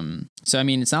 So I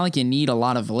mean, it's not like you need a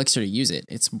lot of elixir to use it.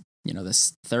 It's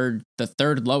the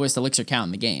third lowest elixir count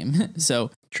in the game.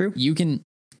 So true. You can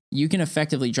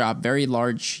effectively drop very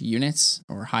large units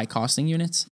or high costing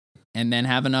units, and then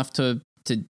have enough to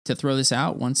throw this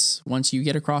out once you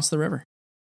get across the river.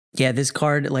 Yeah, this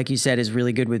card, like you said, is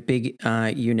really good with big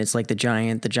units like the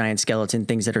giant skeleton,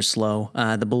 things that are slow.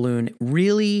 The balloon,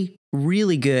 really,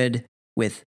 really good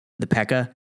with the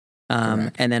P.E.K.K.A.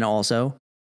 And then also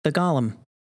the golem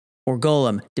or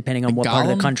golem, depending on what part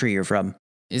of the country you're from.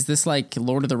 Is this like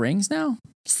Lord of the Rings now?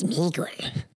 Smeagol.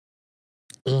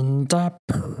 In the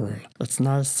pool, it's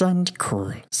nice and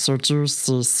cool, so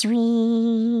juicy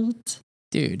sweet.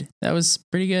 Dude, that was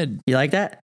pretty good. You like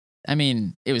that? I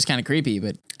mean, it was kind of creepy,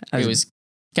 but it was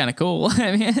kind of cool.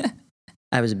 I mean,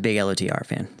 I was a big LOTR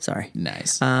fan. Sorry.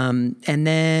 Nice. And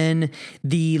then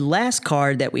the last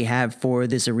card that we have for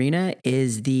this arena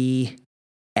is the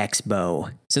X-Bow.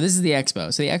 So this is the X-Bow.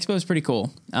 So the X-Bow is pretty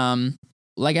cool.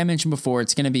 Like I mentioned before,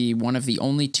 it's going to be one of the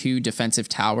only 2 defensive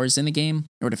towers in the game,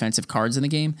 or defensive cards in the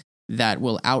game, that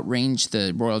will outrange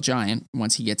the Royal Giant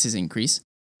once he gets his increase.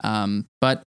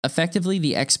 But effectively,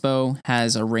 the X-Bow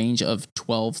has a range of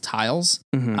 12 tiles.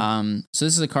 Mm-hmm. So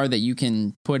this is a card that you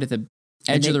can put at the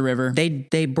edge of the river.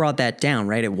 They brought that down,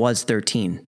 right? It was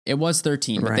 13. It was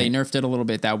 13, but they nerfed it a little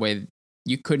bit. That way,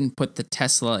 you couldn't put the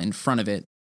Tesla in front of it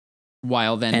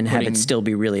while then and have it still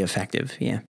be really effective.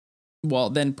 Yeah.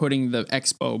 Well, then putting the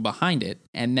X-Bow behind it,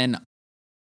 and then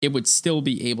it would still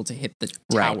be able to hit the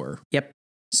tower. Right. Yep.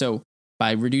 So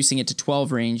by reducing it to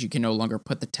 12 range, you can no longer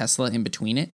put the Tesla in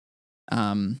between it.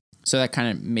 So that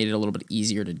kind of made it a little bit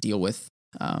easier to deal with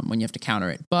when you have to counter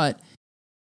it. But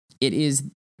it is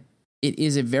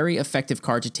a very effective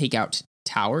card to take out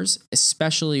towers,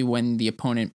 especially when the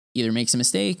opponent either makes a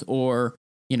mistake or,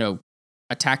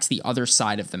 attacks the other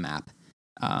side of the map.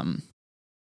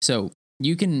 So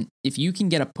if you can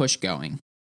get a push going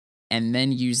and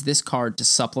then use this card to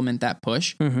supplement that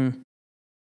push,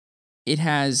 it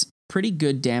has pretty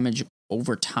good damage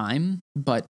over time,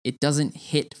 but it doesn't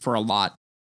hit for a lot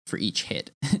for each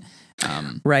hit.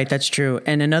 Right, that's true.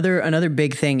 And another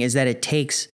big thing is that it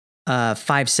takes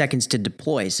 5 seconds to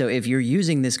deploy. So if you're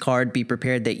using this card, be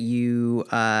prepared that you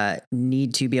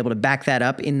need to be able to back that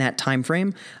up in that time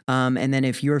frame. And then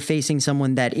if you're facing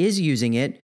someone that is using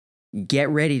it, get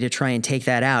ready to try and take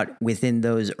that out within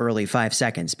those early 5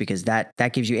 seconds, because that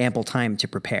gives you ample time to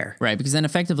prepare. Right, because then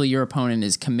effectively your opponent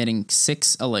is committing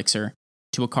 6 elixir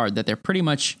to a card that they're pretty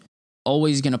much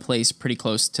always going to place pretty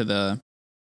close to the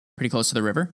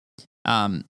river.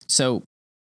 So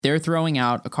they're throwing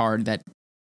out a card that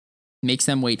makes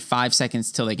them wait 5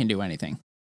 seconds till they can do anything.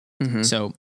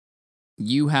 So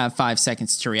you have 5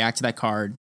 seconds to react to that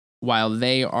card, while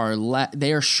they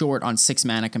are short on 6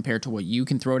 mana compared to what you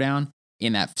can throw down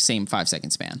in that same 5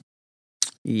 second span.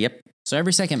 Yep. So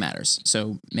every second matters.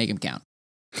 So make them count.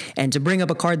 And to bring up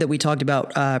a card that we talked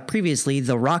about previously,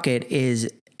 the Rocket is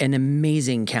an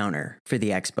amazing counter for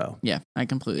the X-Bow. Yeah, I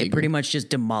completely agree. It pretty much just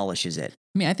demolishes it.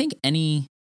 I mean, I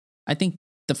think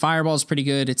the fireball is pretty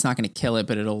good. It's not going to kill it,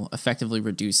 but it'll effectively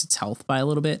reduce its health by a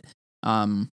little bit.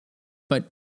 But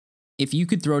if you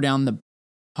could throw down the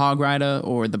Hog Rider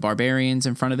or the Barbarians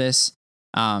in front of this,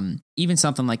 even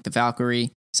something like the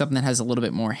Valkyrie, something that has a little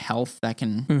bit more health that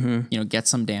can, get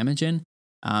some damage in,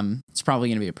 it's probably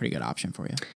going to be a pretty good option for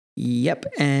you. Yep.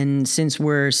 And since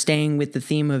we're staying with the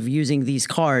theme of using these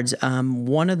cards,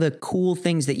 one of the cool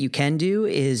things that you can do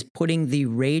is putting the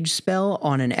Rage spell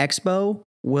on an X-Bow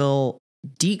will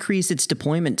decrease its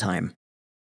deployment time.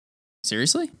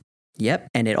 Seriously? Yep.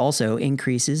 And it also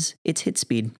increases its hit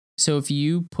speed. So if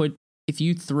you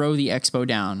throw the X-Bow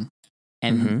down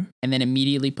and then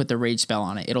immediately put the Rage spell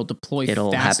on it, it'll deploy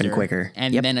It'll faster happen quicker.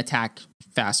 and then attack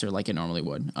faster like it normally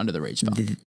would under the Rage spell.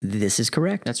 This is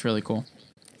correct. That's really cool.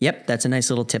 Yep, that's a nice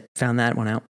little tip. Found that one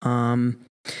out.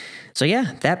 So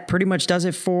yeah, that pretty much does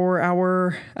it for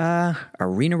our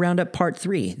Arena Roundup Part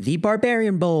 3, the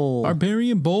Barbarian Bowl.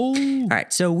 Barbarian Bowl. All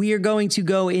right, so we are going to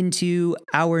go into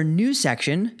our new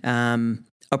section,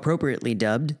 appropriately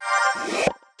dubbed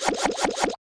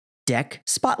Deck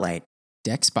Spotlight.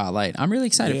 Deck Spotlight. I'm really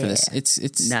excited for this. It's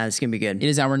it's gonna be good. It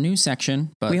is our new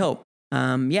section, but we hope.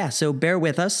 So bear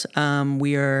with us.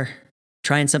 We are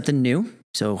trying something new.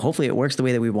 So hopefully it works the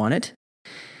way that we want it.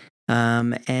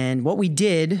 And what we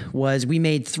did was we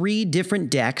made 3 different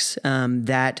decks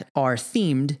that are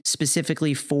themed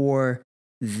specifically for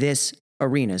this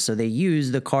arena. So they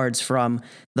use the cards from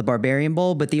the Barbarian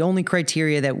Bowl, but the only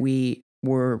criteria that we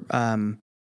were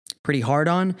pretty hard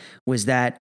on was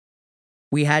that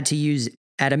we had to use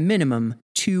at a minimum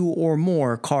 2 or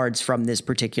more cards from this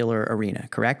particular arena,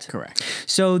 correct? Correct.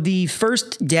 So the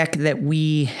first deck that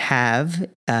we have,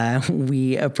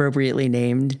 we appropriately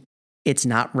named It's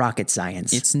Not Rocket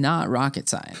Science. It's not rocket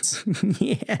science.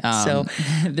 So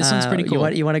this one's pretty cool.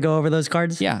 You want to go over those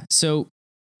cards? Yeah. So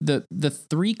the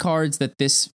 3 cards that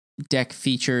this deck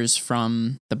features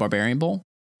from the Barbarian Bowl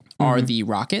are the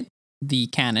Rocket, the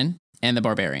Cannon, and the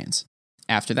Barbarians.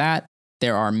 After that,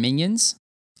 there are Minions,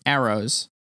 Arrows,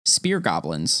 Spear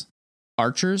Goblins,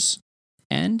 Archers,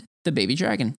 and the Baby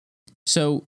Dragon.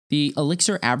 So the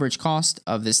elixir average cost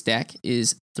of this deck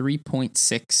is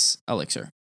 3.6 elixir.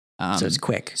 So it's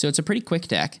quick. So it's a pretty quick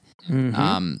deck.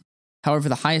 However,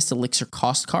 the highest elixir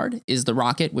cost card is the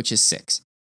Rocket, which is 6.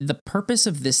 The purpose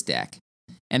of this deck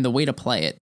and the way to play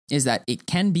it is that it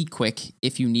can be quick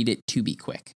if you need it to be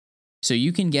quick. So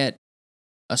you can get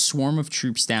a swarm of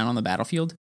troops down on the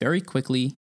battlefield very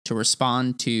quickly to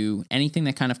respond to anything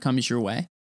that kind of comes your way,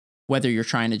 whether you're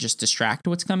trying to just distract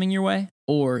what's coming your way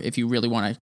or if you really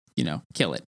want to,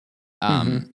 kill it.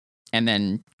 And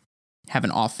then have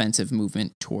an offensive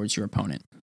movement towards your opponent.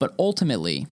 But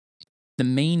ultimately, the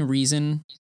main reason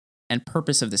and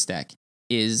purpose of this deck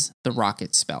is the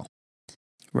Rocket spell.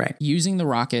 Right. Using the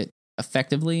Rocket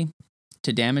effectively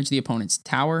to damage the opponent's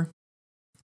tower,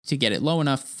 to get it low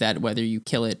enough that whether you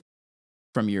kill it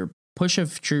from your push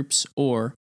of troops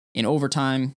or in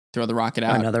overtime, throw the Rocket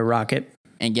out. Another Rocket.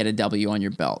 And get a W on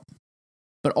your belt.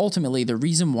 But ultimately, the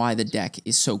reason why the deck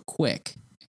is so quick,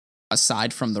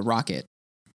 aside from the Rocket,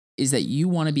 is that you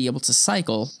want to be able to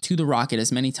cycle to the Rocket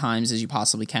as many times as you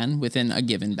possibly can within a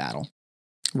given battle.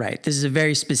 Right. This is a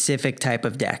very specific type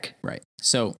of deck. Right.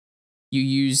 So you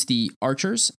use the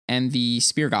Archers and the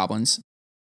Spear Goblins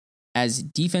as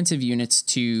defensive units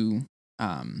to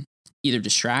either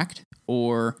distract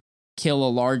or kill a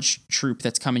large troop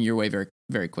that's coming your way very,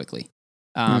 very quickly.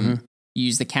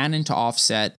 Use the Cannon to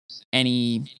offset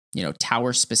any,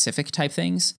 tower-specific type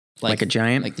things. Like a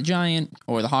giant? Like the giant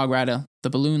or the Hog Rider, the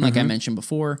balloon, like I mentioned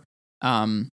before.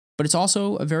 But it's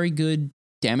also a very good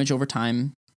damage over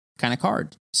time kind of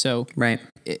card. So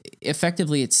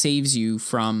effectively, it saves you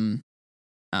from,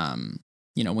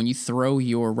 when you throw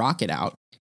your Rocket out,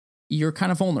 you're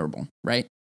kind of vulnerable, right?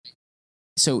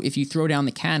 So if you throw down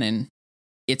the Cannon,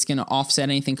 it's going to offset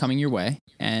anything coming your way.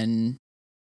 And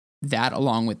that,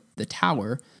 along with the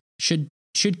tower, should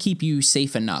keep you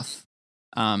safe enough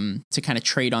to kind of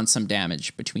trade on some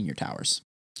damage between your towers.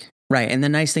 Right. And the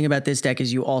nice thing about this deck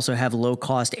is you also have low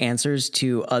cost answers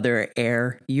to other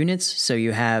air units. So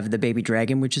you have the Baby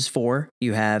Dragon, which is 4.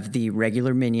 You have the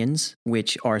regular minions,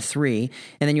 which are 3.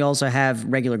 And then you also have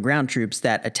regular ground troops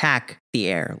that attack the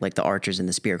air, like the Archers and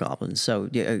the Spear Goblins. So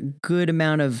a good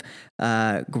amount of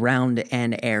ground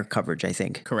and air coverage, I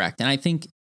think. Correct. And I think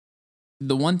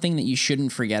the one thing that you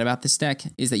shouldn't forget about this deck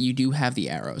is that you do have the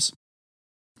arrows.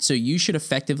 So you should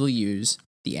effectively use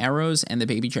the Arrows and the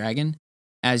Baby Dragon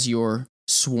as your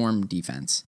swarm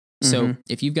defense. So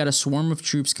if you've got a swarm of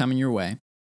troops coming your way,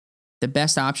 the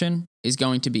best option is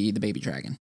going to be the Baby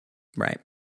Dragon. Right.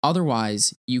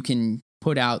 Otherwise, you can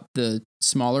put out the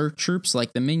smaller troops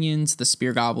like the minions, the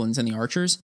spear goblins, and the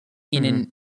archers in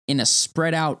a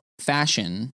spread out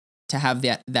fashion to have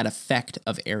that effect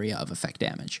of area of effect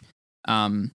damage.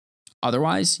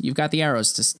 Otherwise, you've got the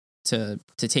arrows to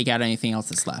take out anything else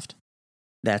that's left.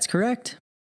 That's correct.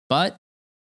 But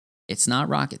it's not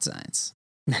rocket science.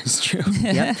 That's true.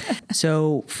 Yep.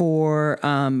 So for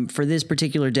this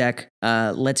particular deck,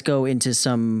 let's go into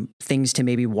some things to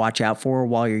maybe watch out for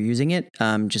while you're using it,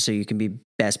 just so you can be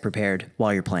best prepared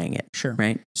while you're playing it. Sure.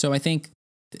 Right. So I think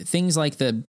things like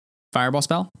the fireball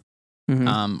spell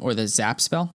or the zap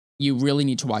spell, you really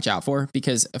need to watch out for,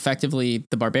 because effectively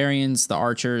the barbarians, the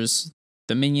archers,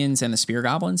 the minions, and the spear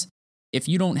goblins, if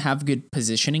you don't have good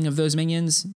positioning of those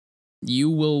minions, you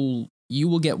will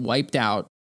get wiped out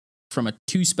from a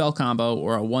 2 spell combo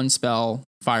or a 1 spell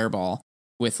fireball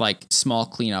with like small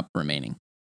cleanup remaining.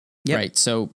 Yep. Right.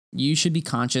 So you should be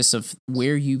conscious of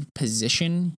where you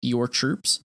position your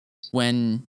troops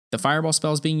when the fireball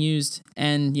spell is being used,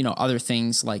 and, you know, other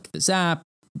things like the zap,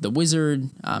 the wizard,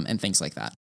 and things like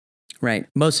that. Right.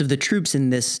 Most of the troops in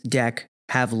this deck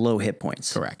have low hit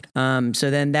points. Correct.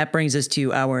 So then that brings us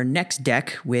to our next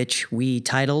deck, which we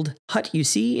titled Hut You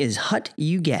See is Hut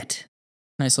You Get.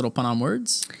 Nice little pun on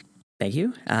words. Thank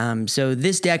you. So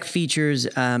this deck features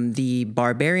the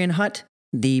Barbarian Hut,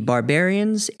 the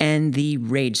Barbarians, and the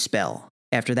Rage Spell.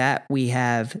 After that, we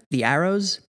have the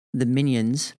Arrows, the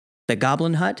Minions, the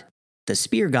Goblin Hut, the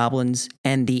Spear Goblins,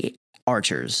 and the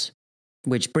Archers,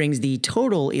 which brings the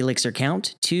total elixir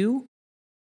count to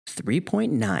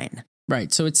 3.9.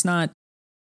 Right. So it's not,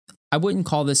 I wouldn't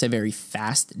call this a very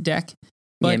fast deck,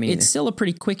 but it's still a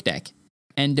pretty quick deck.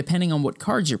 And depending on what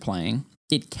cards you're playing,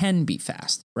 it can be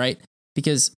fast, right?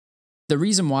 Because the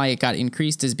reason why it got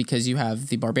increased is because you have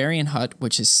the Barbarian Hut,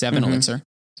 which is 7 elixir,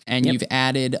 and you've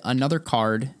added another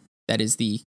card that is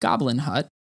the Goblin Hut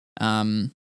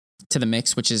to the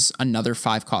mix, which is another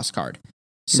 5 cost card.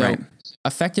 So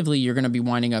effectively, you're going to be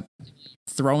winding up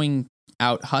throwing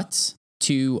out huts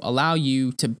to allow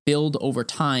you to build over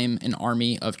time an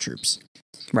army of troops.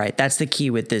 Right. That's the key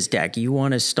with this deck. You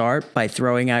want to start by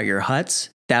throwing out your huts.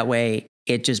 That way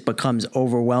it just becomes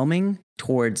overwhelming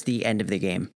towards the end of the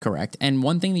game. Correct. And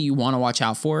one thing that you want to watch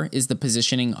out for is the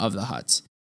positioning of the huts.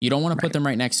 You don't want to put them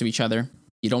right next to each other.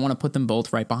 You don't want to put them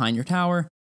both right behind your tower,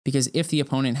 because if the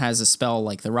opponent has a spell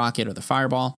like the rocket or the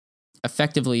fireball,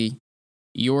 effectively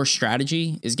your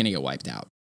strategy is going to get wiped out.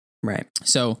 Right.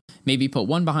 So maybe put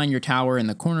one behind your tower in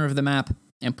the corner of the map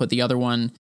and put the other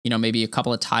one, you know, maybe a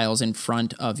couple of tiles in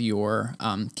front of your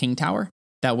king tower.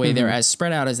 That way they're as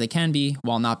spread out as they can be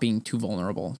while not being too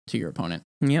vulnerable to your opponent.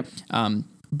 Yep.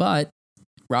 But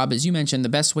Rob, as you mentioned, the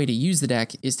best way to use the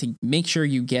deck is to make sure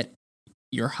you get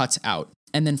your huts out.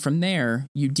 And then from there,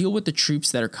 you deal with the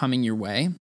troops that are coming your way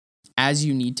as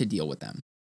you need to deal with them.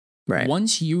 Right.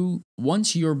 Once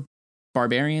your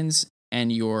barbarians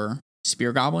and your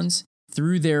spear goblins,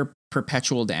 through their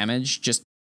perpetual damage, just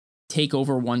take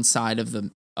over one side of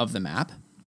the map.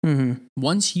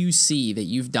 Once you see that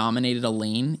you've dominated a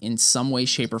lane in some way,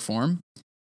 shape, or form,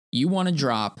 you want to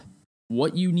drop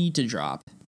what you need to drop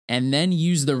and then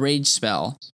use the rage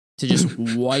spell to just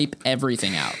wipe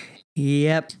everything out.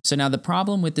 Yep. So now the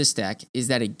problem with this deck is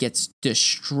that it gets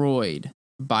destroyed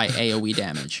by AoE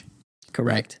damage.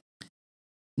 Correct. Right?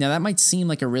 Now that might seem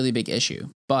like a really big issue,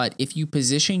 but if you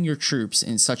position your troops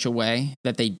in such a way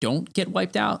that they don't get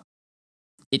wiped out,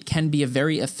 it can be a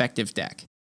very effective deck.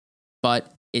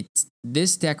 But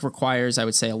this deck requires, I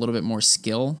would say, a little bit more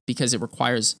skill, because it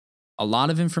requires a lot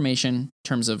of information in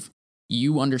terms of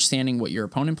you understanding what your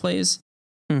opponent plays,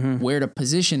 where to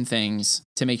position things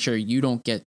to make sure you don't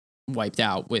get wiped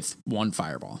out with one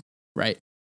fireball, right?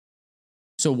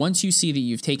 So once you see that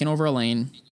you've taken over a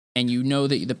lane and you know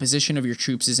that the position of your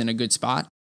troops is in a good spot,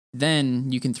 then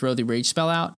you can throw the rage spell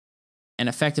out and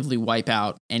effectively wipe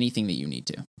out anything that you need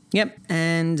to. Yep.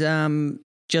 And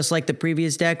just like the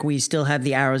previous deck, we still have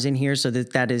the arrows in here, so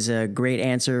that is a great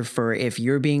answer for if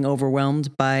you're being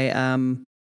overwhelmed by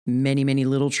many, many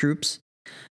little troops.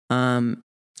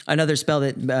 Another spell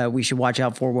that we should watch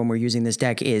out for when we're using this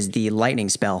deck is the lightning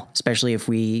spell, especially if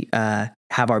we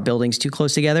have our buildings too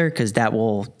close together, because that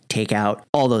will take out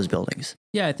all those buildings.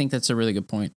 Yeah, I think that's a really good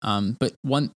point. But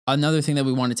another thing that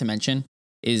we wanted to mention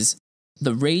is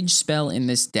the rage spell in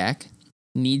this deck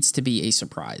needs to be a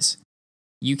surprise.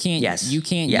 You can't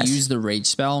use the rage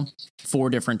spell 4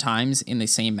 different times in the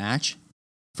same match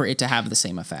for it to have the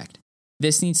same effect.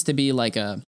 This needs to be like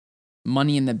a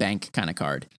money in the bank kind of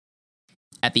card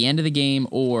at the end of the game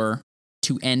or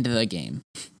to end the game.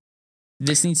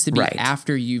 This needs to be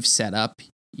after you've set up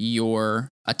your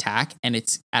attack and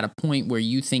it's at a point where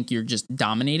you think you're just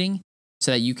dominating,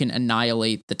 so that you can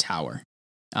annihilate the tower.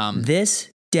 This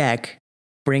deck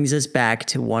brings us back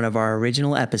to one of our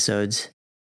original episodes.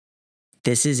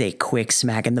 This is a quick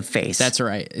smack in the face. That's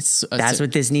right. That's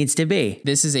what this needs to be.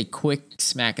 This is a quick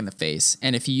smack in the face.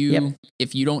 And if you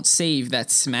don't save that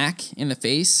smack in the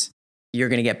face, you're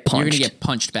going to get punched. You're going to get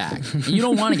punched back. And you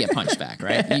don't want to get punched back,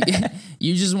 right?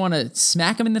 You just want to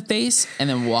smack him in the face and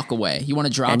then walk away. You want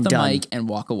to drop the mic and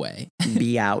walk away.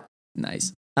 Be out.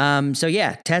 Nice. So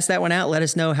yeah, test that one out. Let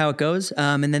us know how it goes.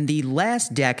 And then the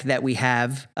last deck that we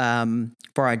have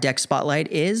for our deck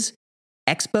spotlight is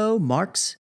Expo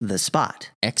Marks the Spot.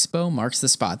 Expo Marks the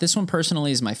Spot. This one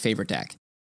personally is my favorite deck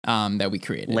that we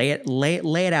created.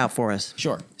 Lay it out for us.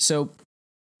 Sure. So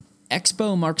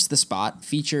Expo Marks the Spot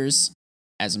features,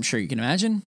 as I'm sure you can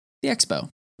imagine, the Expo.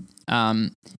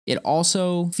 It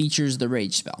also features the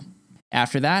Rage spell.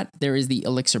 After that, there is the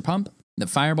Elixir Pump, the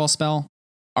Fireball spell,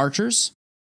 Archers,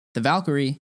 the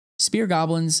Valkyrie, Spear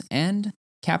Goblins, and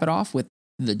cap it off with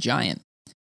the Giant.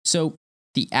 So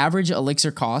the average elixir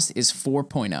cost is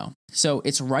 4.0. So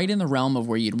it's right in the realm of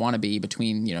where you'd want to be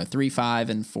between 3.5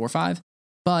 and 4.5.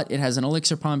 But it has an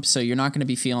elixir pump, so you're not going to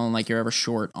be feeling like you're ever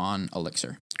short on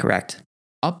elixir. Correct.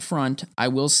 Up front, I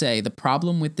will say the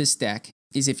problem with this deck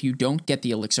is if you don't get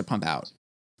the elixir pump out.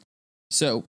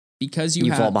 So because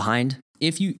you fall behind.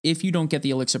 If you don't get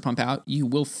the elixir pump out, you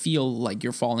will feel like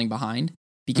you're falling behind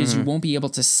because you won't be able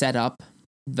to set up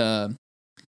the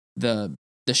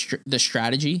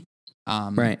strategy.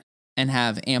 Right. And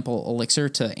have ample elixir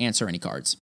to answer any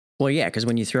cards. Well, yeah, because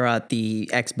when you throw out the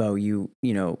Expo, you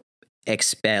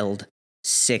expelled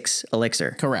 6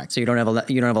 elixir. Correct. So you don't have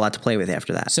a lot to play with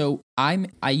after that. So I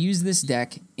use this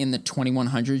deck in the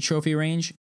 2100 trophy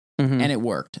range, and it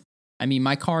worked. I mean,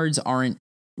 my cards aren't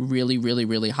really, really,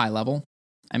 really high level.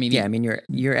 I mean,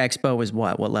 your Expo is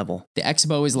what? What level? The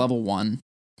Expo is level 1.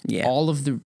 Yeah. All of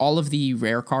the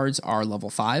rare cards are level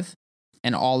 5,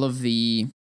 and all of the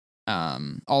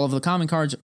common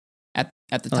cards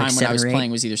at the time when I was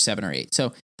playing was either 7 or 8.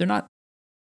 So they're not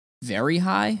very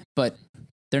high, but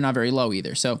they're not very low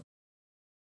either. So,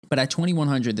 but at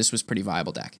 2100, this was pretty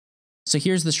viable deck. So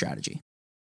here's the strategy.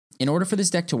 In order for this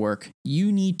deck to work,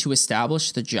 you need to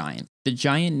establish the Giant. The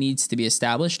Giant needs to be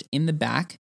established in the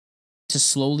back to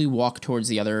slowly walk towards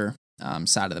the other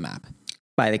side of the map.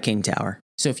 By the King Tower.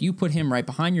 So if you put him right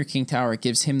behind your King Tower, it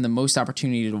gives him the most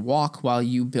opportunity to walk while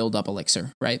you build up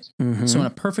elixir, right? So in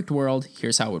a perfect world,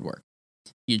 here's how it would work.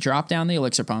 You drop down the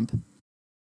elixir pump,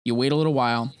 you wait a little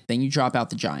while, then you drop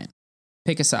out the Giant.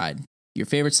 Pick a side. Your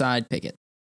favorite side, pick it.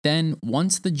 Then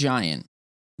once the Giant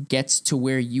gets to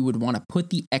where you would want to put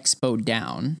the Expo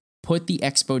down, put the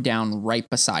Expo down right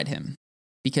beside him.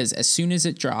 Because as soon as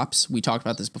it drops, we talked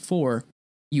about this before,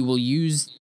 you will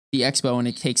use the Expo and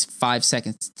it takes 5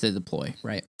 seconds to deploy,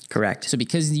 right? Correct. So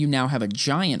because you now have a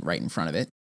Giant right in front of it,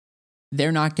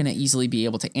 they're not going to easily be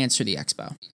able to answer the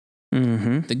Expo.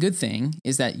 The good thing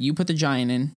is that you put the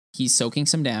Giant in, he's soaking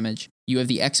some damage, you have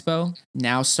the Expo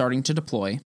now starting to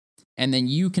deploy, and then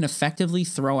you can effectively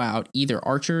throw out either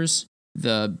Archers,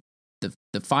 the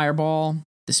Fireball,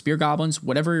 the Spear Goblins,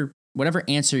 whatever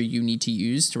answer you need to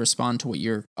use to respond to what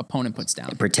your opponent puts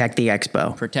down. Protect the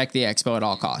Expo. Protect the Expo at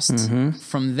all costs.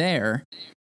 From there,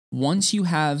 once you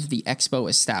have the Expo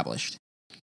established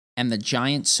and the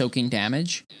Giant soaking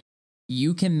damage,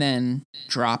 you can then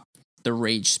drop the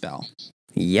Rage spell.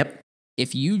 Yep.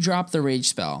 If you drop the Rage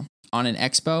spell on an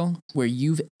Expo where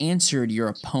you've answered your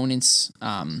opponent's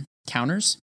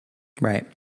counters, right,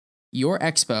 your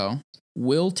Expo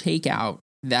will take out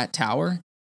that tower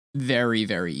very,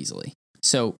 very easily.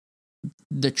 So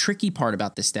the tricky part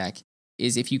about this deck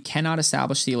is if you cannot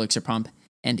establish the elixir pump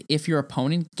and if your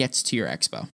opponent gets to your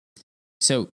Expo.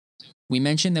 So we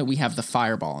mentioned that we have the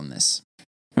Fireball in this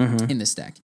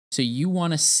deck. So you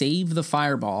want to save the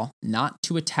Fireball not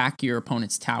to attack your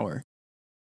opponent's tower,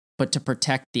 but to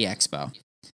protect the Expo.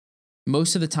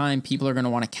 Most of the time, people are going to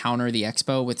want to counter the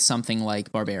Expo with something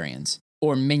like Barbarians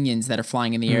or minions that are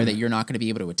flying in the air that you're not going to be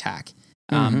able to attack.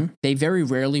 They very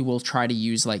rarely will try to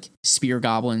use like Spear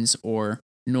Goblins or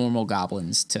normal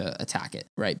goblins to attack it,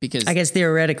 right? Because I guess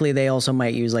theoretically they also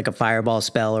might use like a Fireball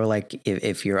spell or like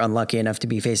if you're unlucky enough to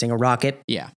be facing a rocket.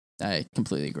 Yeah, I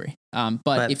completely agree.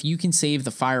 But if you can save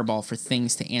the Fireball for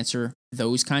things to answer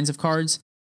those kinds of cards,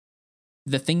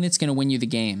 the thing that's going to win you the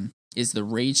game is the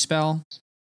Rage spell,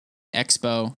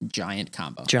 Expo, Giant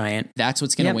combo. Giant. That's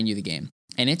what's going to win you the game.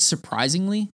 And it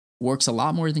surprisingly works a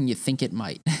lot more than you think it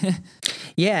might.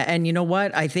 Yeah, and you know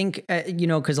what? I think,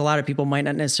 because a lot of people might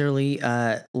not necessarily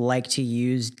like to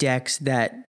use decks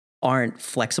that aren't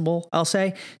flexible, I'll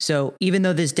say. So even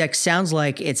though this deck sounds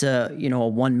like it's a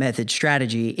one method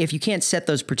strategy, if you can't set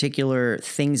those particular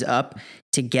things up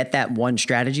to get that one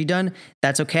strategy done,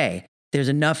 that's okay. There's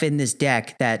enough in this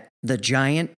deck that the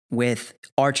giant with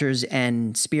archers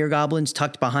and spear goblins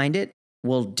tucked behind it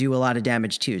will do a lot of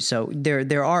damage too. So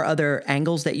there are other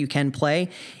angles that you can play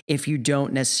if you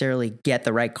don't necessarily get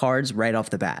the right cards right off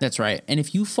the bat. That's right. And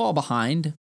if you fall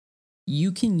behind,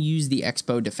 you can use the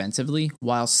Expo defensively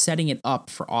while setting it up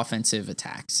for offensive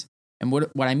attacks. And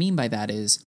what I mean by that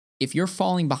is, if you're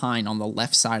falling behind on the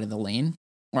left side of the lane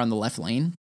or on the left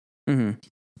lane,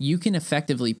 you can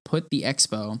effectively put the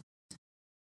Expo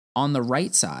on the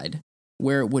right side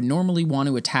where it would normally want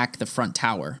to attack the front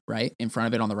tower, right? In front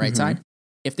of it on the right side.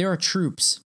 If there are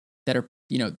troops that are,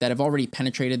 that have already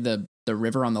penetrated the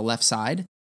river on the left side,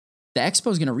 the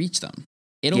Expo is going to reach them.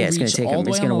 It'll reach all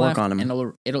the way on the left,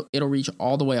 and it'll reach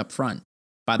all the way up front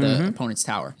by the opponent's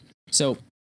tower. So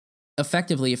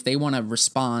effectively, if they want to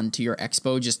respond to your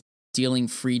Expo just dealing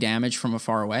free damage from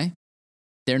afar away,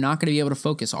 they're not going to be able to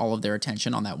focus all of their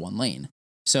attention on that one lane.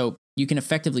 So you can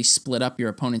effectively split up your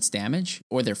opponent's damage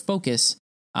or their focus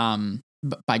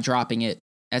by dropping it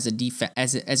as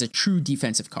a true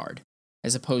defensive card,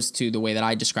 as opposed to the way that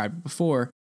I described it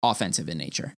before, offensive in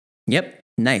nature. Yep.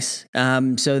 Nice.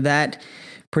 So that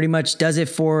pretty much does it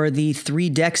for the 3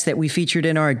 decks that we featured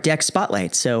in our deck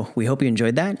spotlight. So we hope you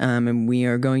enjoyed that. And we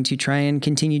are going to try and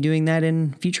continue doing that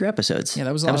in future episodes. Yeah,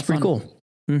 that was pretty cool.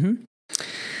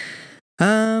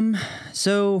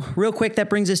 So real quick, that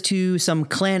brings us to some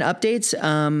clan updates.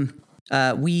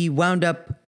 We wound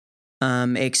up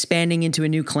expanding into a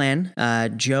new clan.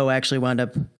 Joe actually wound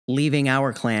up leaving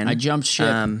our clan. I jumped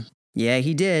ship. Yeah,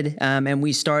 he did. And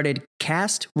we started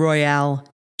Cast Royale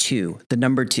 2, the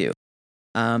number 2.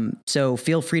 So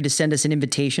feel free to send us an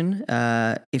invitation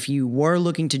if you were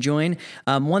looking to join.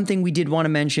 One thing we did want to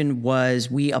mention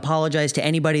was we apologize to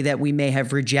anybody that we may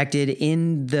have rejected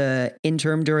in the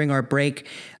interim during our break,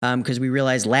 because we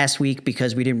realized last week,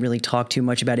 because we didn't really talk too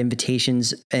much about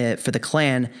invitations for the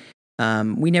clan,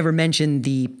 we never mentioned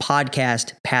the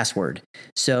podcast password.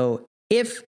 So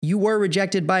if you were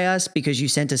rejected by us because you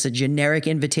sent us a generic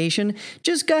invitation,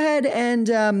 just go ahead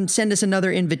and send us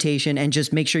another invitation and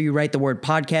just make sure you write the word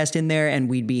podcast in there, and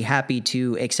we'd be happy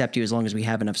to accept you as long as we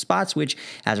have enough spots, which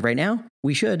as of right now,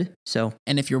 we should. So,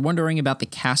 and if you're wondering about the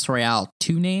Cast Royale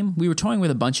 2 name, we were toying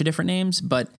with a bunch of different names,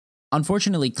 but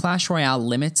unfortunately, Clash Royale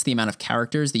limits the amount of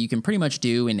characters that you can pretty much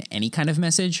do in any kind of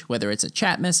message, whether it's a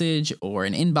chat message or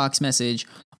an inbox message,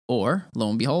 or, lo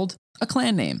and behold, a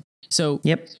clan name. So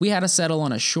we had to settle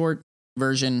on a short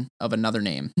version of another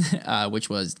name, which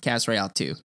was Cast Royale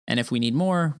 2. And if we need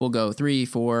more, we'll go 3,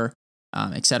 4,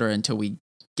 etc. until we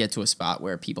get to a spot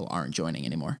where people aren't joining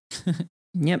anymore.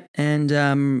 Yep. And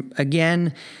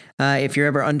again, if you're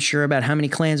ever unsure about how many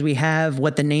clans we have,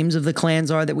 what the names of the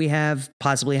clans are that we have,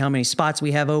 possibly how many spots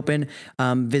we have open,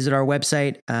 visit our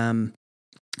website.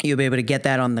 You'll be able to get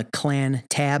that on the clan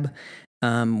tab.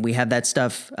 We have that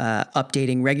stuff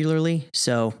updating regularly.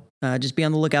 So just be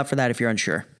on the lookout for that if you're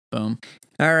unsure. Boom.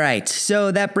 All right.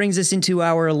 So that brings us into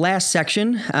our last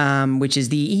section, which is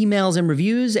the emails and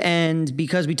reviews. And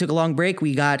because we took a long break,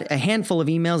 we got a handful of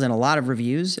emails and a lot of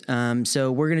reviews.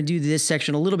 So we're going to do this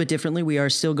section a little bit differently. We are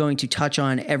still going to touch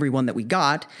on everyone that we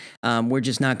got. We're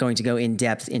just not going to go in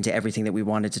depth into everything that we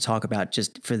wanted to talk about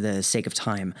just for the sake of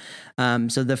time.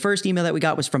 So the first email that we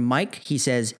got was from Mike. He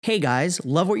says, "Hey guys,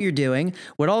 love what you're doing.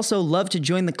 Would also love to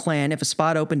join the clan if a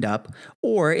spot opened up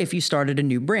or if you started a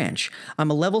new branch. I'm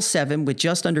a level 7 with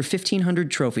just under 1,500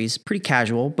 trophies, pretty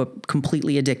casual, but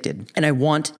completely addicted. And I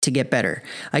want to get better.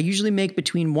 I usually make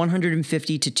between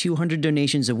 150 to 200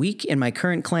 donations a week in my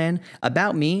current clan.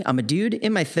 About me, I'm a dude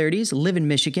in my 30s, live in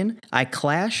Michigan. I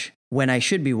clash when I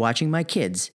should be watching my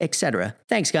kids, etc.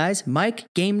 Thanks, guys. Mike,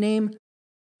 game name,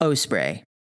 Osprey."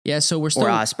 Yeah, so we're still...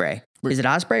 Or Osprey. Is it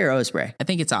Osprey or Osprey? I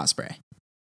think it's Osprey.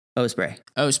 Osprey.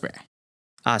 Osprey.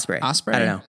 Osprey. Osprey? I don't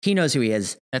know. He knows who he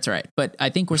is. That's right. But I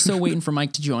think we're still waiting for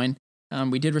Mike to join.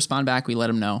 We did respond back. We let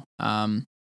him know.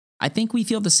 I think we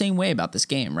feel the same way about this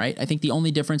game, right? I think the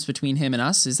only difference between him and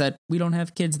us is that we don't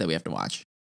have kids that we have to watch.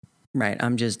 Right.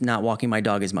 I'm just not walking my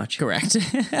dog as much. Correct.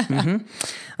 And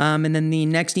then the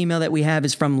next email that we have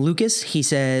is from Lucas. He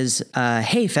says,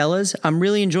 "Hey, fellas, I'm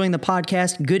really enjoying the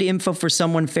podcast. Good info for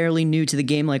someone fairly new to the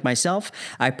game like myself.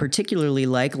 I particularly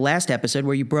like last episode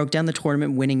where you broke down the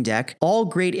tournament winning deck. All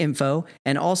great info,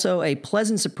 and also a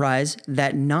pleasant surprise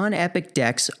that non-epic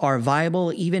decks are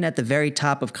viable even at the very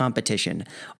top of competition.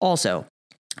 Also,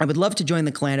 I would love to join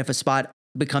the clan if a spot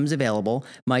becomes available.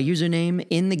 My username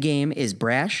in the game is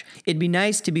Brash. It'd be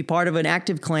nice to be part of an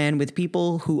active clan with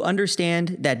people who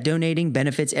understand that donating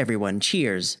benefits everyone.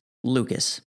 Cheers,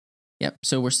 Lucas. Yep.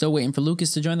 So we're still waiting for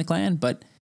Lucas to join the clan, but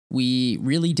we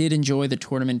really did enjoy the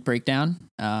tournament breakdown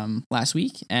last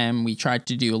week, and we tried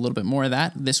to do a little bit more of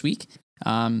that this week.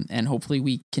 And hopefully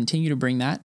we continue to bring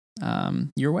that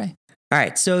your way. All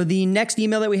right, so the next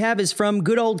email that we have is from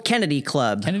good old Kennedy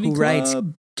Club, who writes,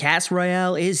 Cast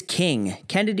Royale is king.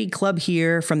 Kennedy Club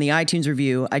here from the iTunes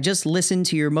review. I just listened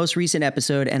to your most recent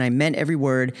episode and I meant every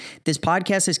word. This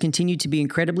podcast has continued to be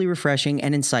incredibly refreshing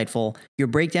and insightful. Your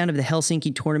breakdown of the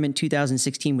Helsinki Tournament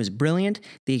 2016 was brilliant.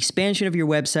 The expansion of your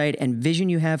website and vision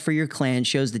you have for your clan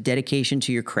shows the dedication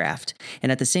to your craft.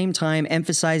 And at the same time,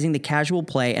 emphasizing the casual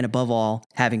play and above all,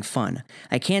 having fun.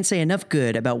 I can't say enough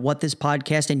good about what this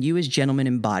podcast and you as gentlemen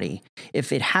embody.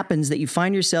 If it happens that you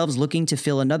find yourselves looking to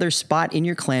fill another spot in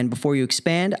your clan before you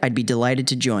expand, I'd be delighted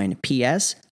to join.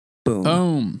 P.S. Boom.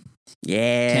 Boom.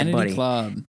 Yeah, Kennedy buddy.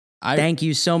 Club. Thank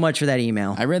you so much for that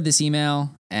email. I read this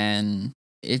email and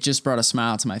it just brought a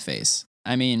smile to my face.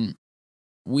 I mean,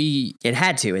 It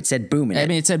had to. It said boom in it. I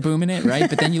mean, it said boom in it, right?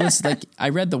 But then you listen, like, I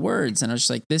read the words and I was just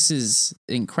like, this is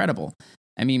incredible.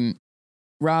 I mean,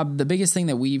 Rob, the biggest thing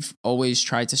that we've always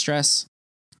tried to stress,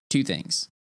 two things: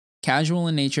 casual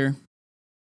in nature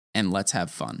and let's have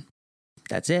fun.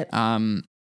 That's it.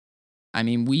 I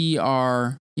mean, we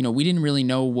didn't really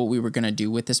know what we were going to do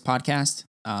with this podcast,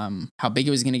 how big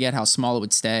it was going to get, how small it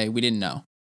would stay. We didn't know.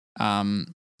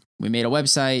 We made a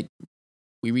website.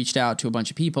 We reached out to a bunch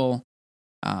of people.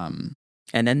 And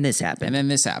then this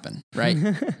happened. Right?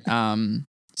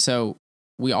 So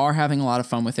we are having a lot of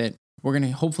fun with it. We're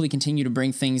going to hopefully continue to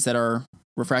bring things that are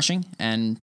refreshing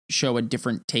and show a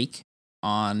different take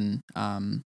on,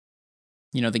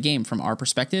 the game from our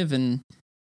perspective and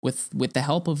with the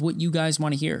help of what you guys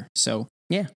want to hear. So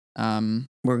yeah,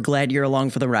 we're glad you're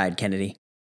along for the ride, Kennedy.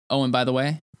 Oh, and by the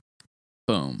way,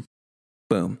 boom.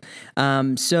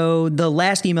 So the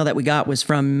last email that we got was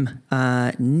from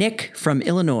Nick from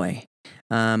Illinois,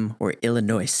 or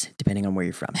Illinois, depending on where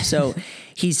you're from. So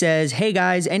he says, "Hey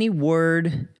guys, any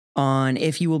word on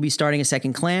if you will be starting a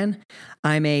second clan?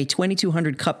 I'm a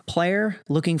 2200 Cup player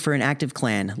looking for an active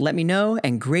clan. Let me know,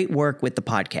 and great work with the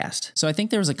podcast." So I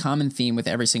think there was a common theme with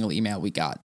every single email we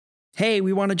got. Hey,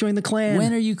 we want to join the clan.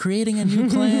 When are you creating a new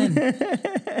clan?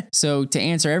 So to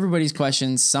answer everybody's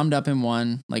questions, summed up in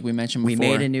one, like we mentioned before.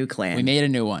 We made a new clan. We made a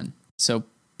new one. So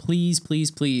please,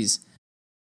 please, please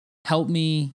help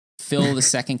me fill the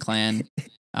second clan.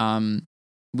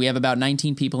 We have about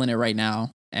 19 people in it right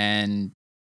now, and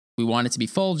we want it to be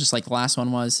full, just like the last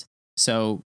one was.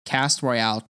 So Cast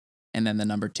Royale, and then the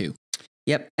number 2.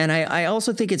 Yep. And I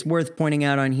also think it's worth pointing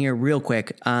out on here real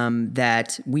quick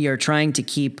that we are trying to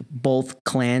keep both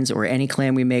clans, or any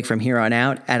clan we make from here on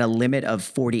out, at a limit of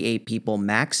 48 people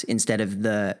max instead of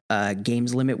the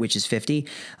games limit, which is 50.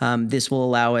 This will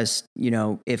allow us,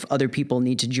 if other people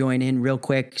need to join in real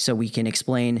quick, so we can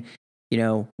explain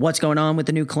what's going on with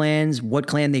the new clans, what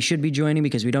clan they should be joining,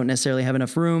 because we don't necessarily have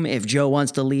enough room. If Joe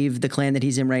wants to leave the clan that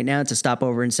he's in right now to stop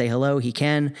over and say hello, he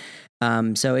can.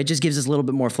 So it just gives us a little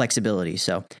bit more flexibility.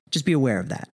 So just be aware of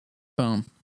that. Boom.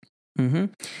 Mm-hmm.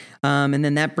 And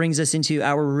then that brings us into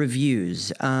our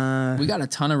reviews. We got a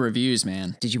ton of reviews,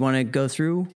 man. Did you want to go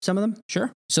through some of them?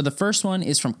 Sure. So the first one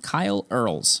is from Kyle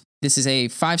Earls. This is a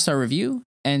 5-star review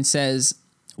and says,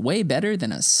 "Way better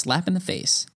than a slap in the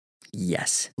face.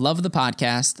 Yes. Love the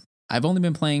podcast. I've only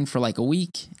been playing for like a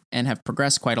week and have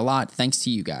progressed quite a lot thanks to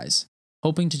you guys.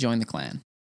 Hoping to join the clan."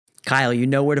 Kyle, you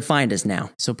know where to find us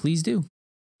now. So please do.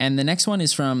 And the next one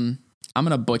is from, I'm going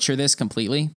to butcher this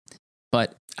completely,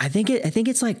 but I think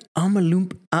it's like Oompa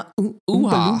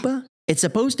Loompa. It's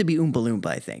supposed to be Oompa Loompa,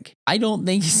 I think. I don't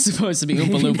think it's supposed to be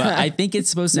Oompa Loompa. I think it's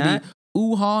supposed to be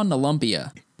Ooha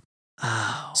Nalumpia.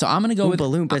 Oh, so I'm going to go Oompa with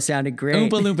Loompa sounded great.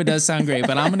 Oompa Loompa does sound great,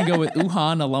 but I'm going to go with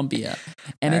Ooha Nalumpia.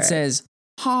 And it says,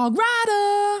 "Hog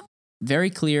Rider."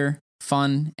 Very clear,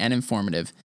 fun, and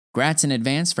informative. Grats in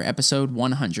advance for episode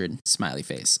 100, smiley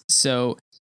face. So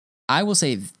I will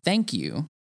say thank you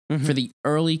for the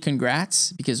early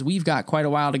congrats, because we've got quite a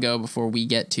while to go before we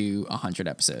get to 100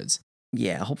 episodes.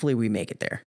 Yeah, hopefully we make it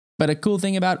there. But a cool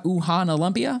thing about Ooha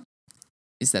Nalumpia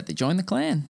is that they joined the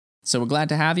clan. So we're glad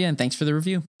to have you, and thanks for the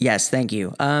review. Yes, thank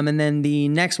you. And then the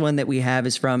next one that we have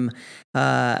is from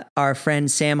our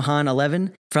friend Sam Han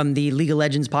 11 from the League of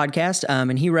Legends podcast.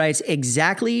 And he writes,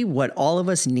 "Exactly what all of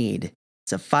us need."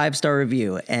 It's a 5-star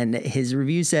review. And his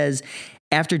review says,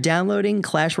 "After downloading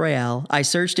Clash Royale, I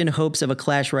searched in hopes of a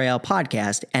Clash Royale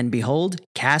podcast, and behold,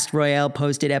 Cast Royale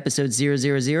posted episode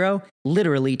 000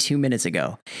 literally 2 minutes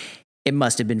ago. It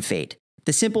must have been fate.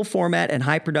 The simple format and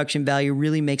high production value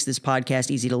really makes this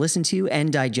podcast easy to listen to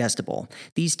and digestible.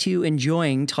 These two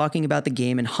enjoying talking about the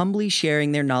game and humbly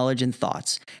sharing their knowledge and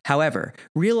thoughts. However,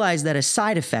 realize that a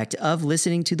side effect of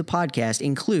listening to the podcast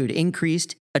include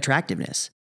increased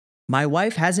attractiveness. My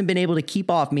wife hasn't been able to keep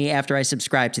off me after I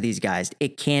subscribe to these guys.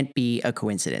 It can't be a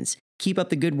coincidence. Keep up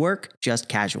the good work, just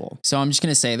casual. So I'm just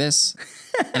going to say this,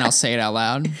 and I'll say it out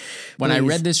loud. When I Please.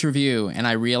 read this review and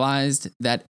I realized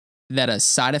that a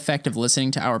side effect of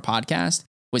listening to our podcast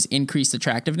was increased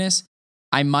attractiveness,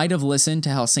 I might have listened to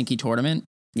Helsinki Tournament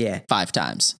Yeah. 5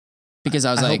 times. Because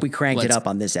I was I like, hope we cranked it let's- up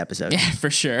on this episode. Yeah, for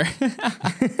sure.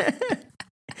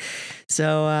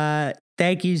 So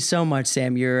thank you so much,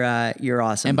 Sam. You're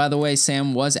awesome. And by the way,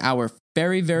 Sam was our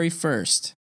very, very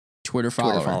first Twitter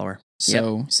follower.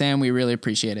 So, Sam, we really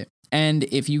appreciate it. And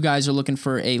if you guys are looking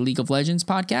for a League of Legends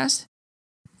podcast,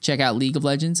 check out League of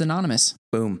Legends Anonymous.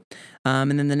 Boom.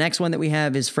 And then the next one that we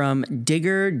have is from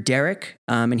Digger Derek.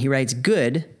 And he writes,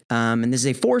 good. And this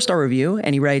is a 4-star review.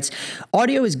 And he writes,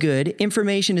 audio is good.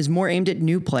 Information is more aimed at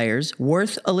new players.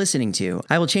 Worth a listening to.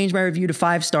 I will change my review to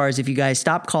 5 stars if you guys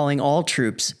stop calling all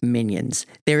troops minions.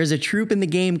 There is a troop in the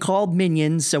game called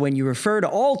minions. So when you refer to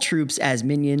all troops as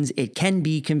minions, it can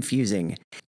be confusing.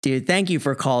 Dude, thank you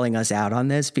for calling us out on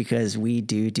this because we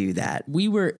do that.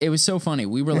 It was so funny.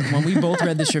 When we both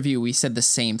read this review, we said the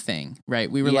same thing, right?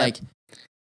 We were Yep. like,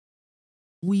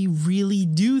 we really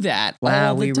do that. Wow,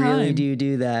 all the we time. really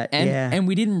do that. And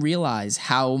we didn't realize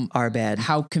how bad.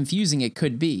 how confusing it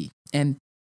could be. And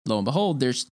lo and behold,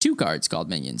 there's 2 cards called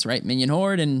minions, right? Minion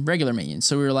Horde and regular minions.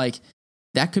 So we were like,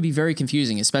 that could be very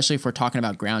confusing, especially if we're talking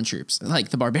about ground troops, like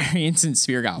the barbarians and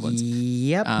spear goblins.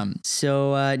 Yep.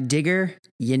 So, Digger,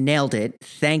 you nailed it.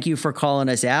 Thank you for calling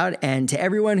us out. And to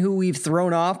everyone who we've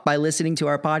thrown off by listening to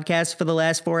our podcast for the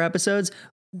last 4 episodes,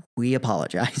 we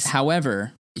apologize.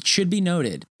 However, it should be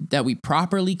noted that we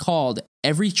properly called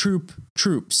every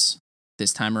troops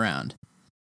this time around.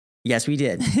 Yes, we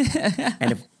did.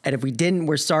 and if we didn't,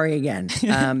 we're sorry again.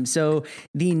 So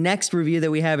the next review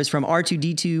that we have is from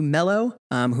R2D2 Mello,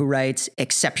 who writes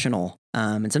exceptional.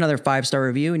 It's another 5-star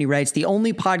review, and he writes, the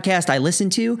only podcast I listen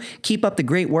to. Keep up the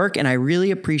great work, and I really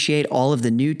appreciate all of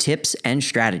the new tips and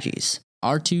strategies.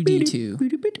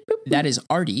 R2D2. That is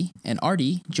Artie, and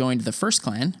Artie joined the first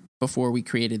clan before we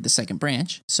created the second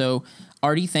branch. So,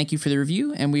 Artie, thank you for the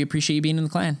review, and we appreciate you being in the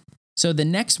clan. So the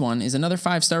next one is another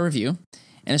 5-star review,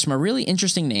 and it's from a really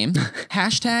interesting name.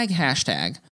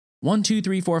 hashtag 1 2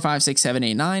 3 4 5 6 7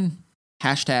 8 9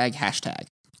 hashtag.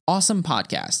 Awesome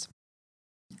podcast.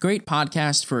 Great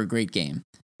podcast for a great game.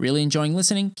 Really enjoying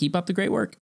listening. Keep up the great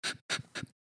work.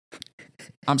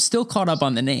 I'm still caught up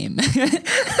on the name.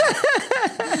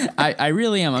 I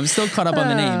really am. I'm still caught up on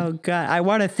the name. Oh God, I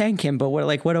want to thank him, but what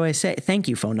do I say? Thank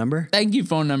you, phone number. Thank you,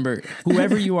 phone number.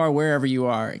 Whoever you are, wherever you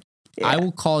are, Yeah. I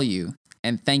will call you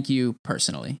and thank you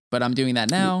personally. But I'm doing that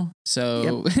now,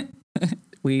 so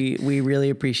We really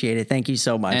appreciate it. Thank you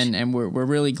so much. and we're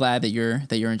really glad that you're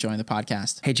enjoying the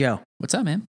podcast. Hey Joe, What's up,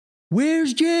 man?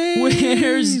 where's James?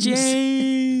 Where's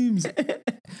James?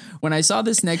 When I saw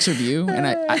this next review, and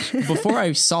I before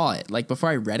I saw it, like before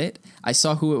I read it, I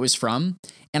saw who it was from,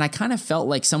 and I kind of felt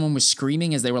like someone was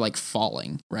screaming as they were like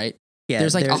falling, right? Yeah,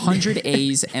 There's like there- 100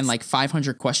 A's and like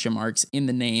 500 question marks in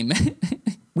the name.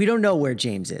 We don't know where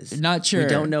James is. Not sure. We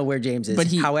don't know where James is.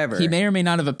 But However, he may or may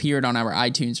not have appeared on our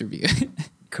iTunes review.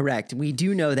 correct. We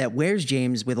do know that Where's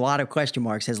James with a lot of question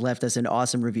marks has left us an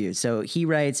awesome review. So he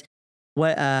writes,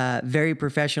 "What very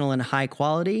professional and high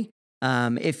quality.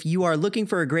 If you are looking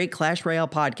for a great Clash Royale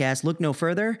podcast, look no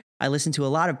further. I listen to a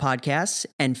lot of podcasts,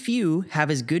 and few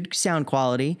have as good sound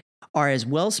quality, are as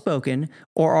well spoken,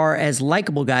 or are as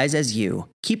likable guys as you.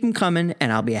 Keep them coming,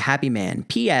 and I'll be a happy man.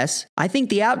 P.S. I think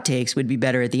the outtakes would be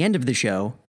better at the end of the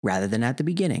show rather than at the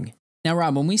beginning." Now,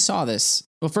 Rob, when we saw this,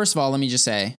 well, first of all, let me just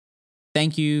say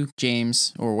thank you,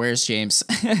 James, or Where's James,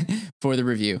 for the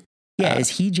review. Yeah, is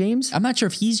he James? I'm not sure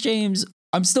if he's James.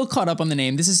 I'm still caught up on the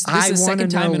name. This is the I want to second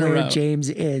time know in a where row. James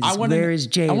is. I wanna- Where is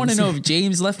James? I want to know if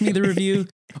James left me the review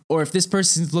or if this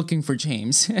person's looking for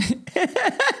James.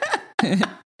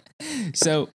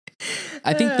 So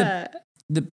I think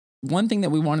the one thing that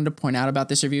we wanted to point out about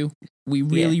this review, we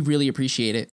really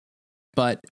appreciate it,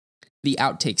 but the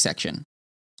outtake section.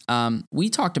 We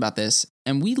talked about this,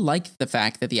 and we like the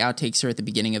fact that the outtakes are at the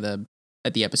beginning of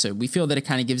the episode. We feel that it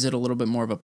kind of gives it a little bit more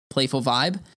of a playful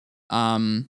vibe.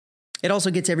 It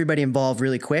also gets everybody involved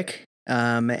really quick,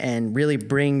 and really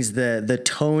brings the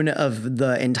tone of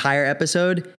the entire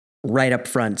episode right up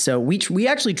front. So we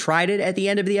actually tried it at the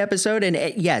end of the episode, and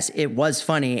yes, it was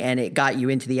funny and it got you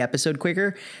into the episode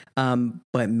quicker.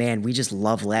 But man, we just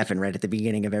love laughing right at the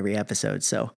beginning of every episode.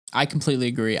 So I completely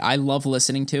agree. I love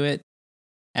listening to it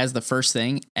as the first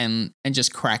thing and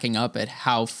just cracking up at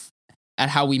how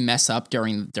we mess up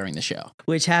during the show,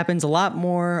 which happens a lot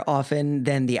more often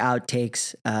than the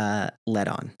outtakes let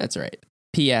on. That's right.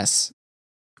 P.S.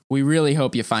 We really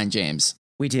hope you find James.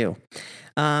 We do.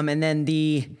 And then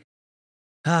you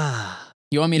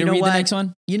want me to read the next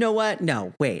one? You know what?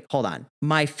 No, wait, hold on.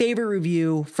 My favorite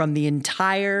review from the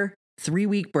entire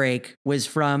 3-week break was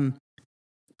from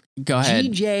Go ahead.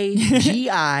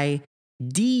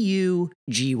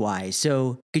 GJGIDUGY.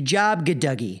 So good job,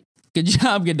 Gaduggy. Good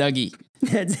job, Gaduggy.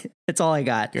 That's all I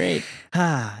got. Great.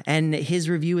 And his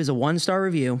review is a 1-star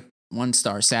review. 1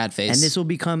 star, sad face. And this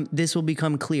will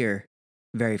become clear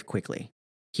very quickly.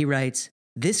 He writes,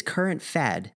 "This current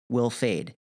fad will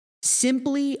fade.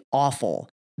 Simply awful.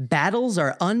 Battles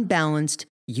are unbalanced.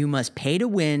 You must pay to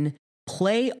win.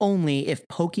 Play only if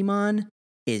Pokemon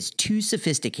is too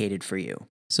sophisticated for you."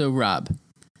 So Rob,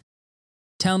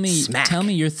 tell me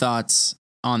your thoughts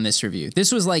on this review.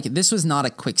 This was not a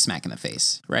quick smack in the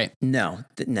face, right? No.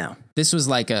 This was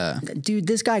like dude,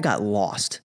 this guy got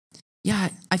lost. Yeah,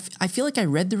 I feel like I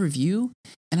read the review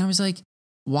and I was like,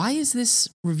 why is this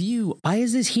review? Why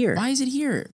is this here? Why is it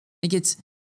here?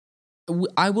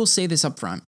 I will say this up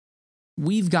front.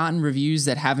 We've gotten reviews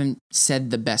that haven't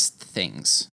said the best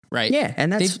things, right? Yeah,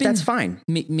 and that's fine.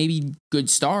 Maybe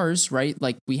good stars, right?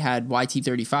 Like we had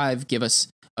YT35 give us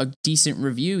a decent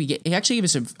review. He actually gave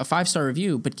us a 5-star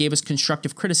review, but gave us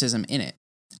constructive criticism in it.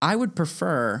 I would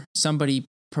prefer somebody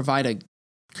provide a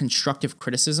constructive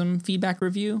criticism feedback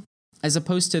review as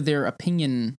opposed to their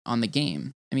opinion on the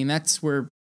game. I mean, that's where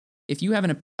if you have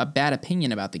a bad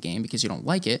opinion about the game because you don't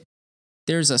like it,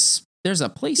 there's a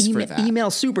place for that. Email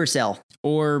Supercell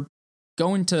or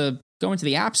go into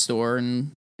the App Store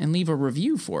and leave a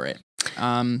review for it.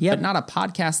 But not a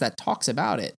podcast that talks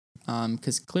about it.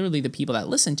 Because clearly the people that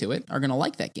listen to it are going to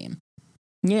like that game.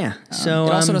 Yeah. So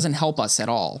it also doesn't help us at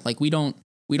all. Like we don't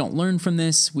learn from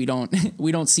this. We don't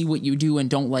see what you do and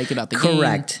don't like about the game.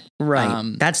 Correct.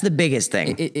 Right. That's the biggest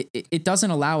thing. It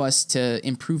doesn't allow us to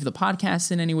improve the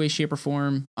podcast in any way, shape, or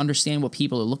form, understand what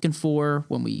people are looking for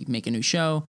when we make a new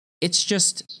show. It's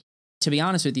just, to be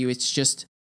honest with you, it's just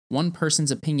one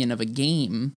person's opinion of a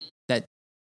game that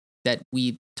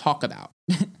we talk about.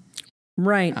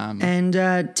 Right. And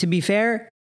to be fair,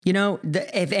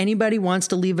 if anybody wants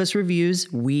to leave us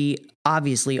reviews, we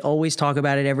obviously always talk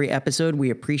about it every episode. We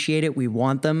appreciate it. We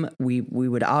want them. We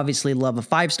would obviously love a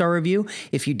 5-star review.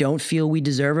 If you don't feel we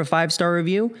deserve a 5-star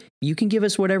review, you can give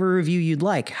us whatever review you'd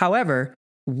like. However,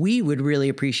 we would really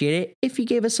appreciate it if you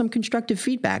gave us some constructive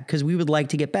feedback because we would like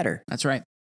to get better. That's right.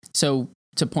 So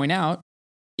to point out,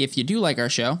 if you do like our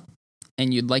show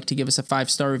and you'd like to give us a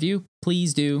 5-star review,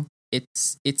 please do.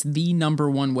 It's the number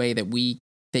one way that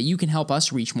you can help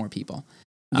us reach more people.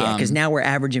 Yeah, because now we're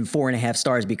averaging 4.5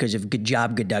 stars because of good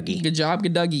job, Gaduggy. Good job,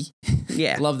 Gaduggy.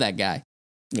 Yeah, love that guy.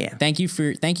 Yeah, thank you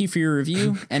for your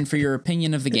review and for your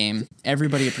opinion of the game.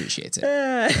 Everybody appreciates it.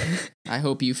 I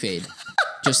hope you fade,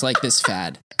 just like this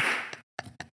fad.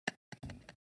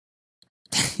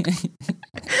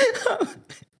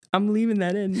 I'm leaving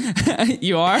that in.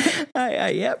 You are?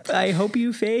 Yep. I hope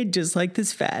you fade just like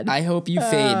this fad. I hope you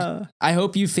fade. I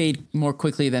hope you fade more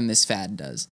quickly than this fad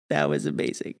does. That was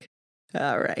amazing.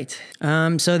 All right.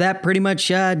 So that pretty much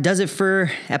does it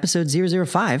for episode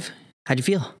 005. How'd you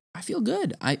feel? I feel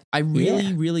good. I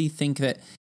really think that,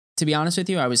 to be honest with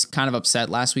you, I was kind of upset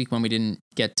last week when we didn't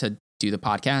get to do the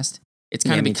podcast. It's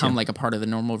kind of become like a part of the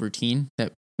normal routine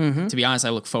that, to be honest, I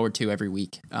look forward to every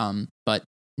week. But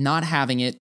not having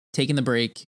it, taking the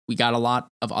break, we got a lot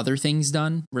of other things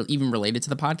done, even related to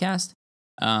the podcast.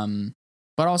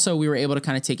 But also we were able to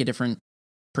kind of take a different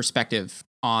perspective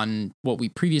on what we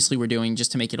previously were doing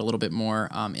just to make it a little bit more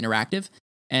interactive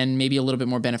and maybe a little bit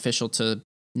more beneficial to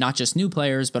not just new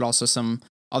players, but also some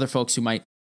other folks who might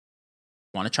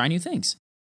want to try new things.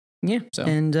 Yeah. So.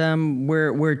 And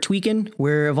we're tweaking,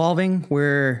 we're evolving,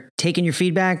 we're taking your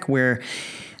feedback, we're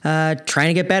trying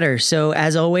to get better. So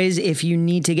as always, if you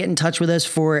need to get in touch with us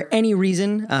for any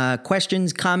reason,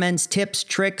 questions, comments, tips,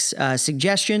 tricks,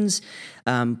 suggestions,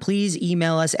 please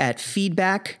email us at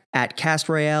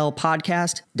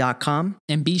feedback@castroyalepodcast.com.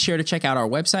 And be sure to check out our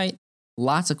website.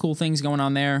 Lots of cool things going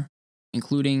on there,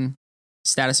 including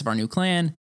status of our new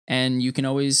clan. And you can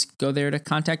always go there to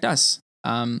contact us.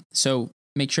 So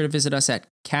make sure to visit us at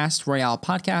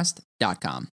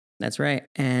castroyalepodcast.com. That's right.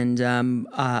 And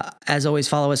as always,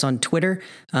 follow us on Twitter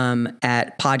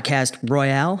at Podcast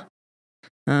Royale.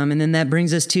 And then that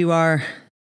brings us to our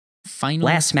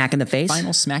Last smack in the face.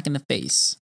 Final smack in the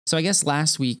face. So I guess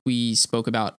last week we spoke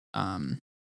about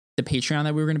the Patreon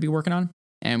that we were going to be working on,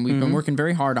 and we've been working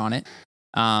very hard on it.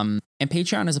 And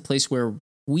Patreon is a place where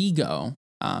we go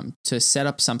to set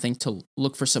up something to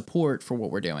look for support for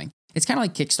what we're doing. It's kind of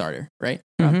like Kickstarter, right?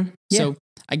 Yeah. So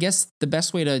I guess the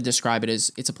best way to describe it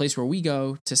is it's a place where we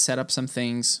go to set up some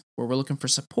things where we're looking for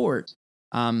support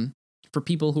for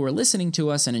people who are listening to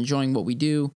us and enjoying what we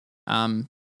do.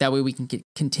 That way we can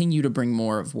continue to bring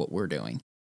more of what we're doing.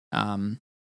 And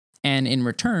in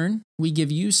return, we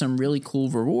give you some really cool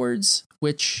rewards,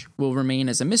 which will remain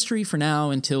as a mystery for now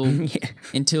until we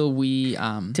get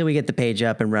the page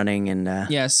up and running.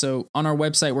 And so on our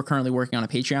website, we're currently working on a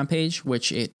Patreon page,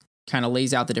 which it kind of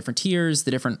lays out the different tiers,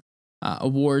 the different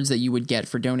awards that you would get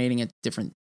for donating at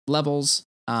different levels,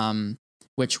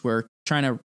 which we're trying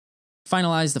to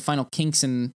finalize the final kinks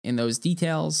in those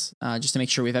details, just to make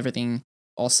sure we have everything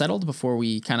all settled before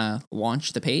we kind of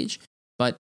launch the page.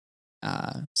 But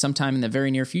sometime in the very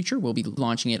near future, we'll be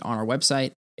launching it on our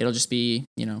website. It'll just be,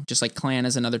 just like Clan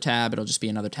is another tab, it'll just be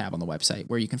another tab on the website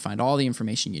where you can find all the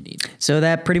information you need. So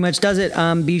that pretty much does it.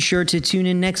 Be sure to tune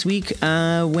in next week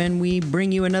when we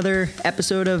bring you another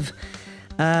episode of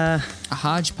a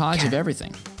hodgepodge of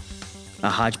everything.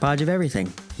 A hodgepodge of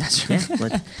everything. That's right.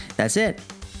 Yeah, that's it.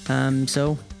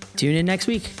 So tune in next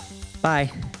week.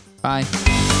 Bye. Bye.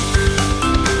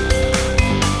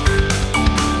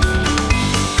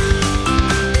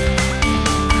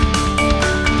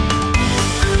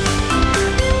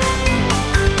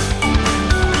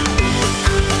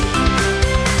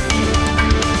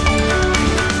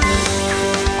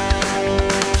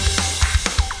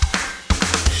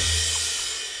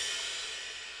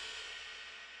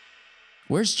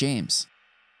 Where's James?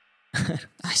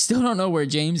 I still don't know where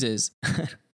James is.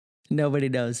 Nobody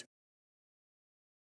knows.